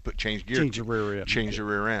speed. He'd change gear. Change the rear end. Change the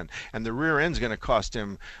rear end. And the rear end's going to cost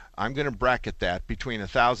him, I'm going to bracket that between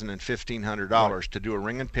 $1,000 and $1,500 to do a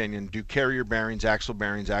ring and pinion, do carrier bearings,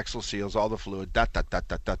 axle seals, all the fluid,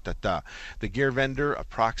 The gear vendor,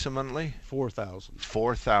 approximately $4,000.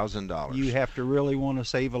 $4,000. You have to really want to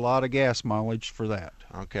save a lot of gas mileage for that.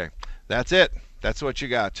 Okay, that's it. That's what you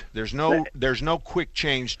got. There's no quick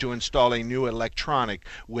change to install a new electronic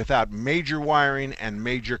without major wiring and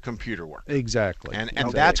major computer work. Exactly. And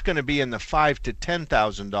that's going to be in the $5,000 to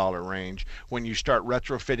 $10,000 range when you start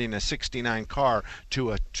retrofitting a 69 car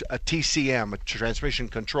to a TCM, a transmission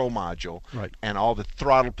control module, right, and all the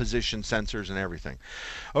throttle position sensors and everything.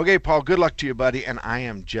 Okay, Paul, good luck to you, buddy. And I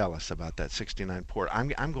am jealous about that 69 Port.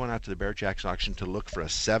 I'm going out to the Barrett-Jackson auction to look for a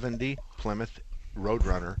 70 Plymouth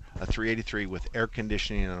Roadrunner, a 383 with air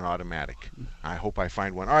conditioning and an automatic. I hope I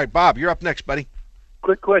find one. All right, Bob, you're up next, buddy.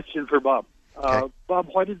 Quick question for Bob. Okay. Bob,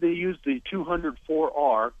 why did they use the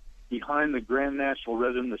 204R behind the Grand National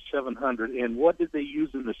rather than the 700? And what did they use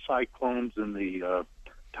in the Cyclones and the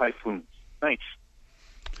Typhoons? Thanks.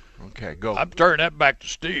 Okay, go. I'm turning that back to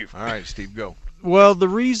Steve. All right, Steve, go. Well, the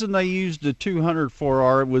reason they used the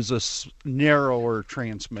 204R was a narrower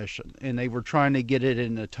transmission, and they were trying to get it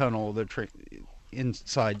in the tunnel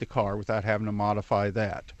inside the car without having to modify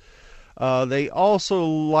that. They also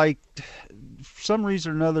liked, for some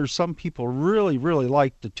reason or another, some people really, really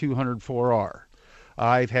liked the 204R.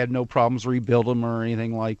 I've had no problems rebuild them or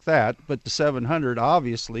anything like that, but the 700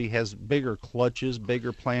 obviously has bigger clutches,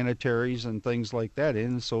 bigger planetaries, and things like that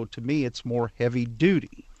in, so to me it's more heavy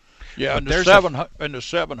duty. Yeah, and the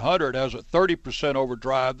 700 has a 30%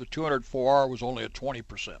 overdrive. The 204R was only at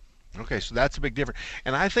 20%. Okay, so that's a big difference.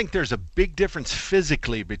 And I think there's a big difference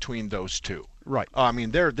physically between those two. Right. I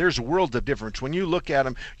mean, there's a world of difference. When you look at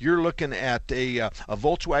them, you're looking at a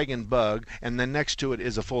Volkswagen Bug, and then next to it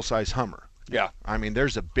is a full-size Hummer. Yeah. I mean,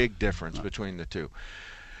 there's a big difference between the two.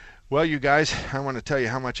 Well, you guys, I want to tell you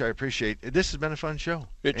how much I appreciate it. This has been a fun show.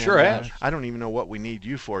 It sure has. I don't even know what we need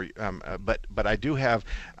you for, but I do have,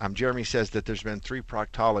 Jeremy says that there's been 3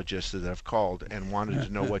 proctologists that have called and wanted to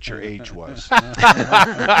know what your age was.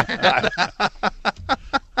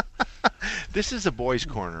 This is a boys'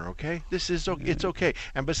 corner, okay? It's okay.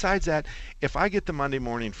 And besides that, if I get the Monday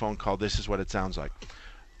morning phone call, this is what it sounds like.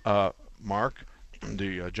 Mark,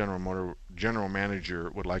 the general manager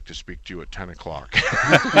would like to speak to you at 10 o'clock.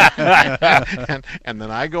 and then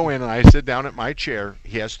I go in and I sit down at my chair.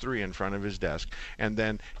 He has 3 in front of his desk. And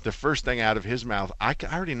then the first thing out of his mouth, I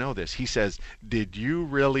already know this. He says, "Did you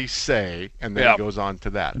really say?" And then he goes on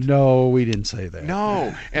to that. No, we didn't say that.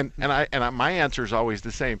 No. And my answer is always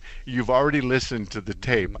the same. You've already listened to the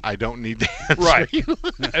tape. I don't need to answer right. you.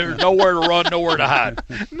 There's nowhere to run, nowhere to hide.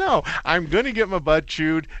 No, I'm going to get my butt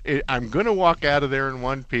chewed. I'm going to walk out of there in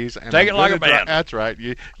one piece. And Take it like a man. That's right.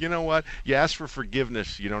 You know what? You ask for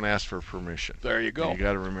forgiveness. You don't ask for permission. There you go. You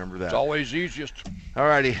got to remember that. It's always easiest. All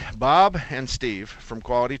righty. Bob and Steve from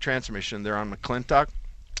Quality Transmission. They're on McClintock,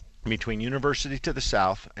 between University to the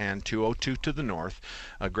south and 202 to the north.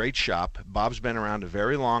 A great shop. Bob's been around a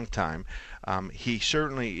very long time. He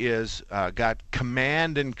certainly is got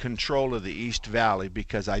command and control of the East Valley,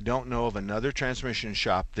 because I don't know of another transmission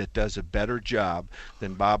shop that does a better job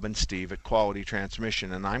than Bob and Steve at Quality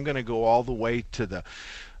Transmission. And I'm going to go all the way to the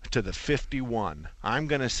 51. I'm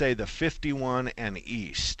going to say the 51 and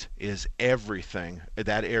east is everything.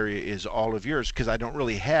 That area is all of yours, because I don't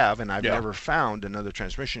really have, and I've never found another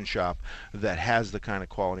transmission shop that has the kind of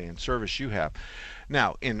quality and service you have.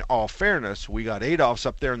 Now, in all fairness, we got Adolph's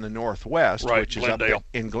up there in the northwest, which is up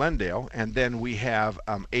in Glendale, and then we have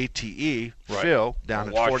ATE, Phil, down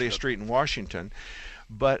at 40th Street in Washington.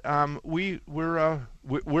 But we're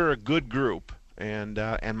a good group.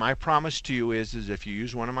 And my promise to you is if you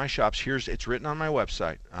use one of my shops, it's written on my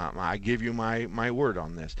website. I give you my word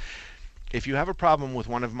on this. If you have a problem with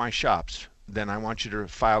one of my shops, then I want you to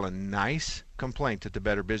file a nice complaint at the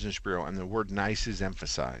Better Business Bureau, and the word nice is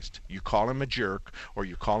emphasized. You call him a jerk or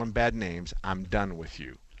you call him bad names, I'm done with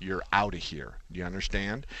you. You're out of here. Do you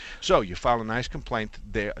understand? So you file a nice complaint.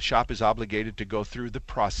 The shop is obligated to go through the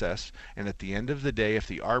process, and at the end of the day, if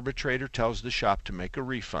the arbitrator tells the shop to make a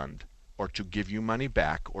refund, or to give you money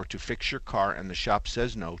back, or to fix your car, and the shop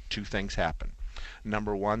says no, 2 things happen.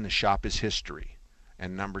 Number one, the shop is history.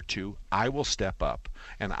 And number two, I will step up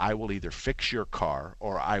and I will either fix your car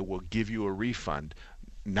or I will give you a refund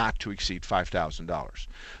not to exceed $5,000.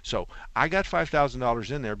 So I got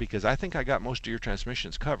 $5,000 in there because I think I got most of your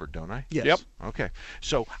transmissions covered, don't I? Yes. Yep. Okay.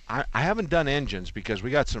 So I haven't done engines because we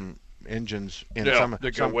got some engines in they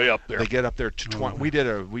go way up there. They get up there to 20. We did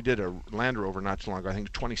a Land Rover not too long ago. I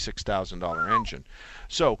think $26,000 engine.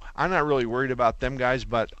 So I'm not really worried about them guys,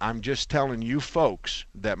 but I'm just telling you folks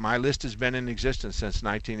that my list has been in existence since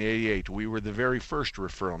 1988. We were the very first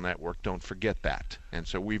referral network. Don't forget that. And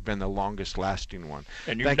so we've been the longest lasting one.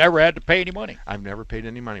 And you've never had to pay any money. I've never paid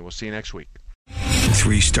any money. We'll see you next week.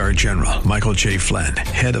 3-star General Michael J. Flynn,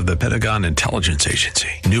 head of the Pentagon Intelligence Agency,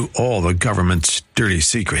 knew all the government's dirty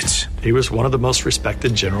secrets. He was one of the most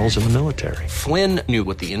respected generals in the military. Flynn knew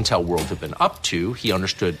what the intel world had been up to. He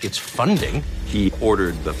understood its funding. He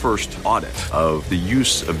ordered the first audit of the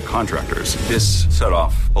use of contractors. This set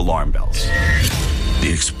off alarm bells. The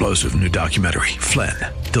explosive new documentary, Flynn,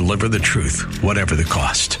 Deliver the Truth, Whatever the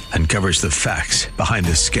Cost, uncovers the facts behind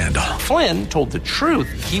this scandal. Flynn told the truth.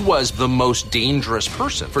 He was the most dangerous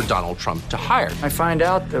person for Donald Trump to hire. I find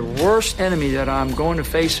out the worst enemy that I'm going to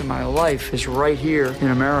face in my life is right here in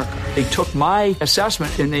America. They took my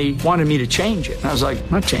assessment and they wanted me to change it. And I was like, I'm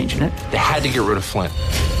not changing it. They had to get rid of Flynn.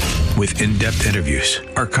 With in-depth interviews,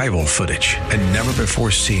 archival footage, and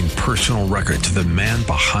never-before-seen personal records of the man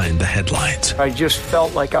behind the headlines. I just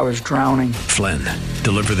felt like I was drowning. Flynn,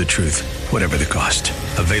 Deliver the Truth, Whatever the Cost.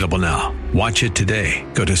 Available now. Watch it today.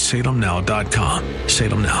 Go to salemnow.com.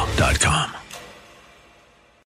 salemnow.com.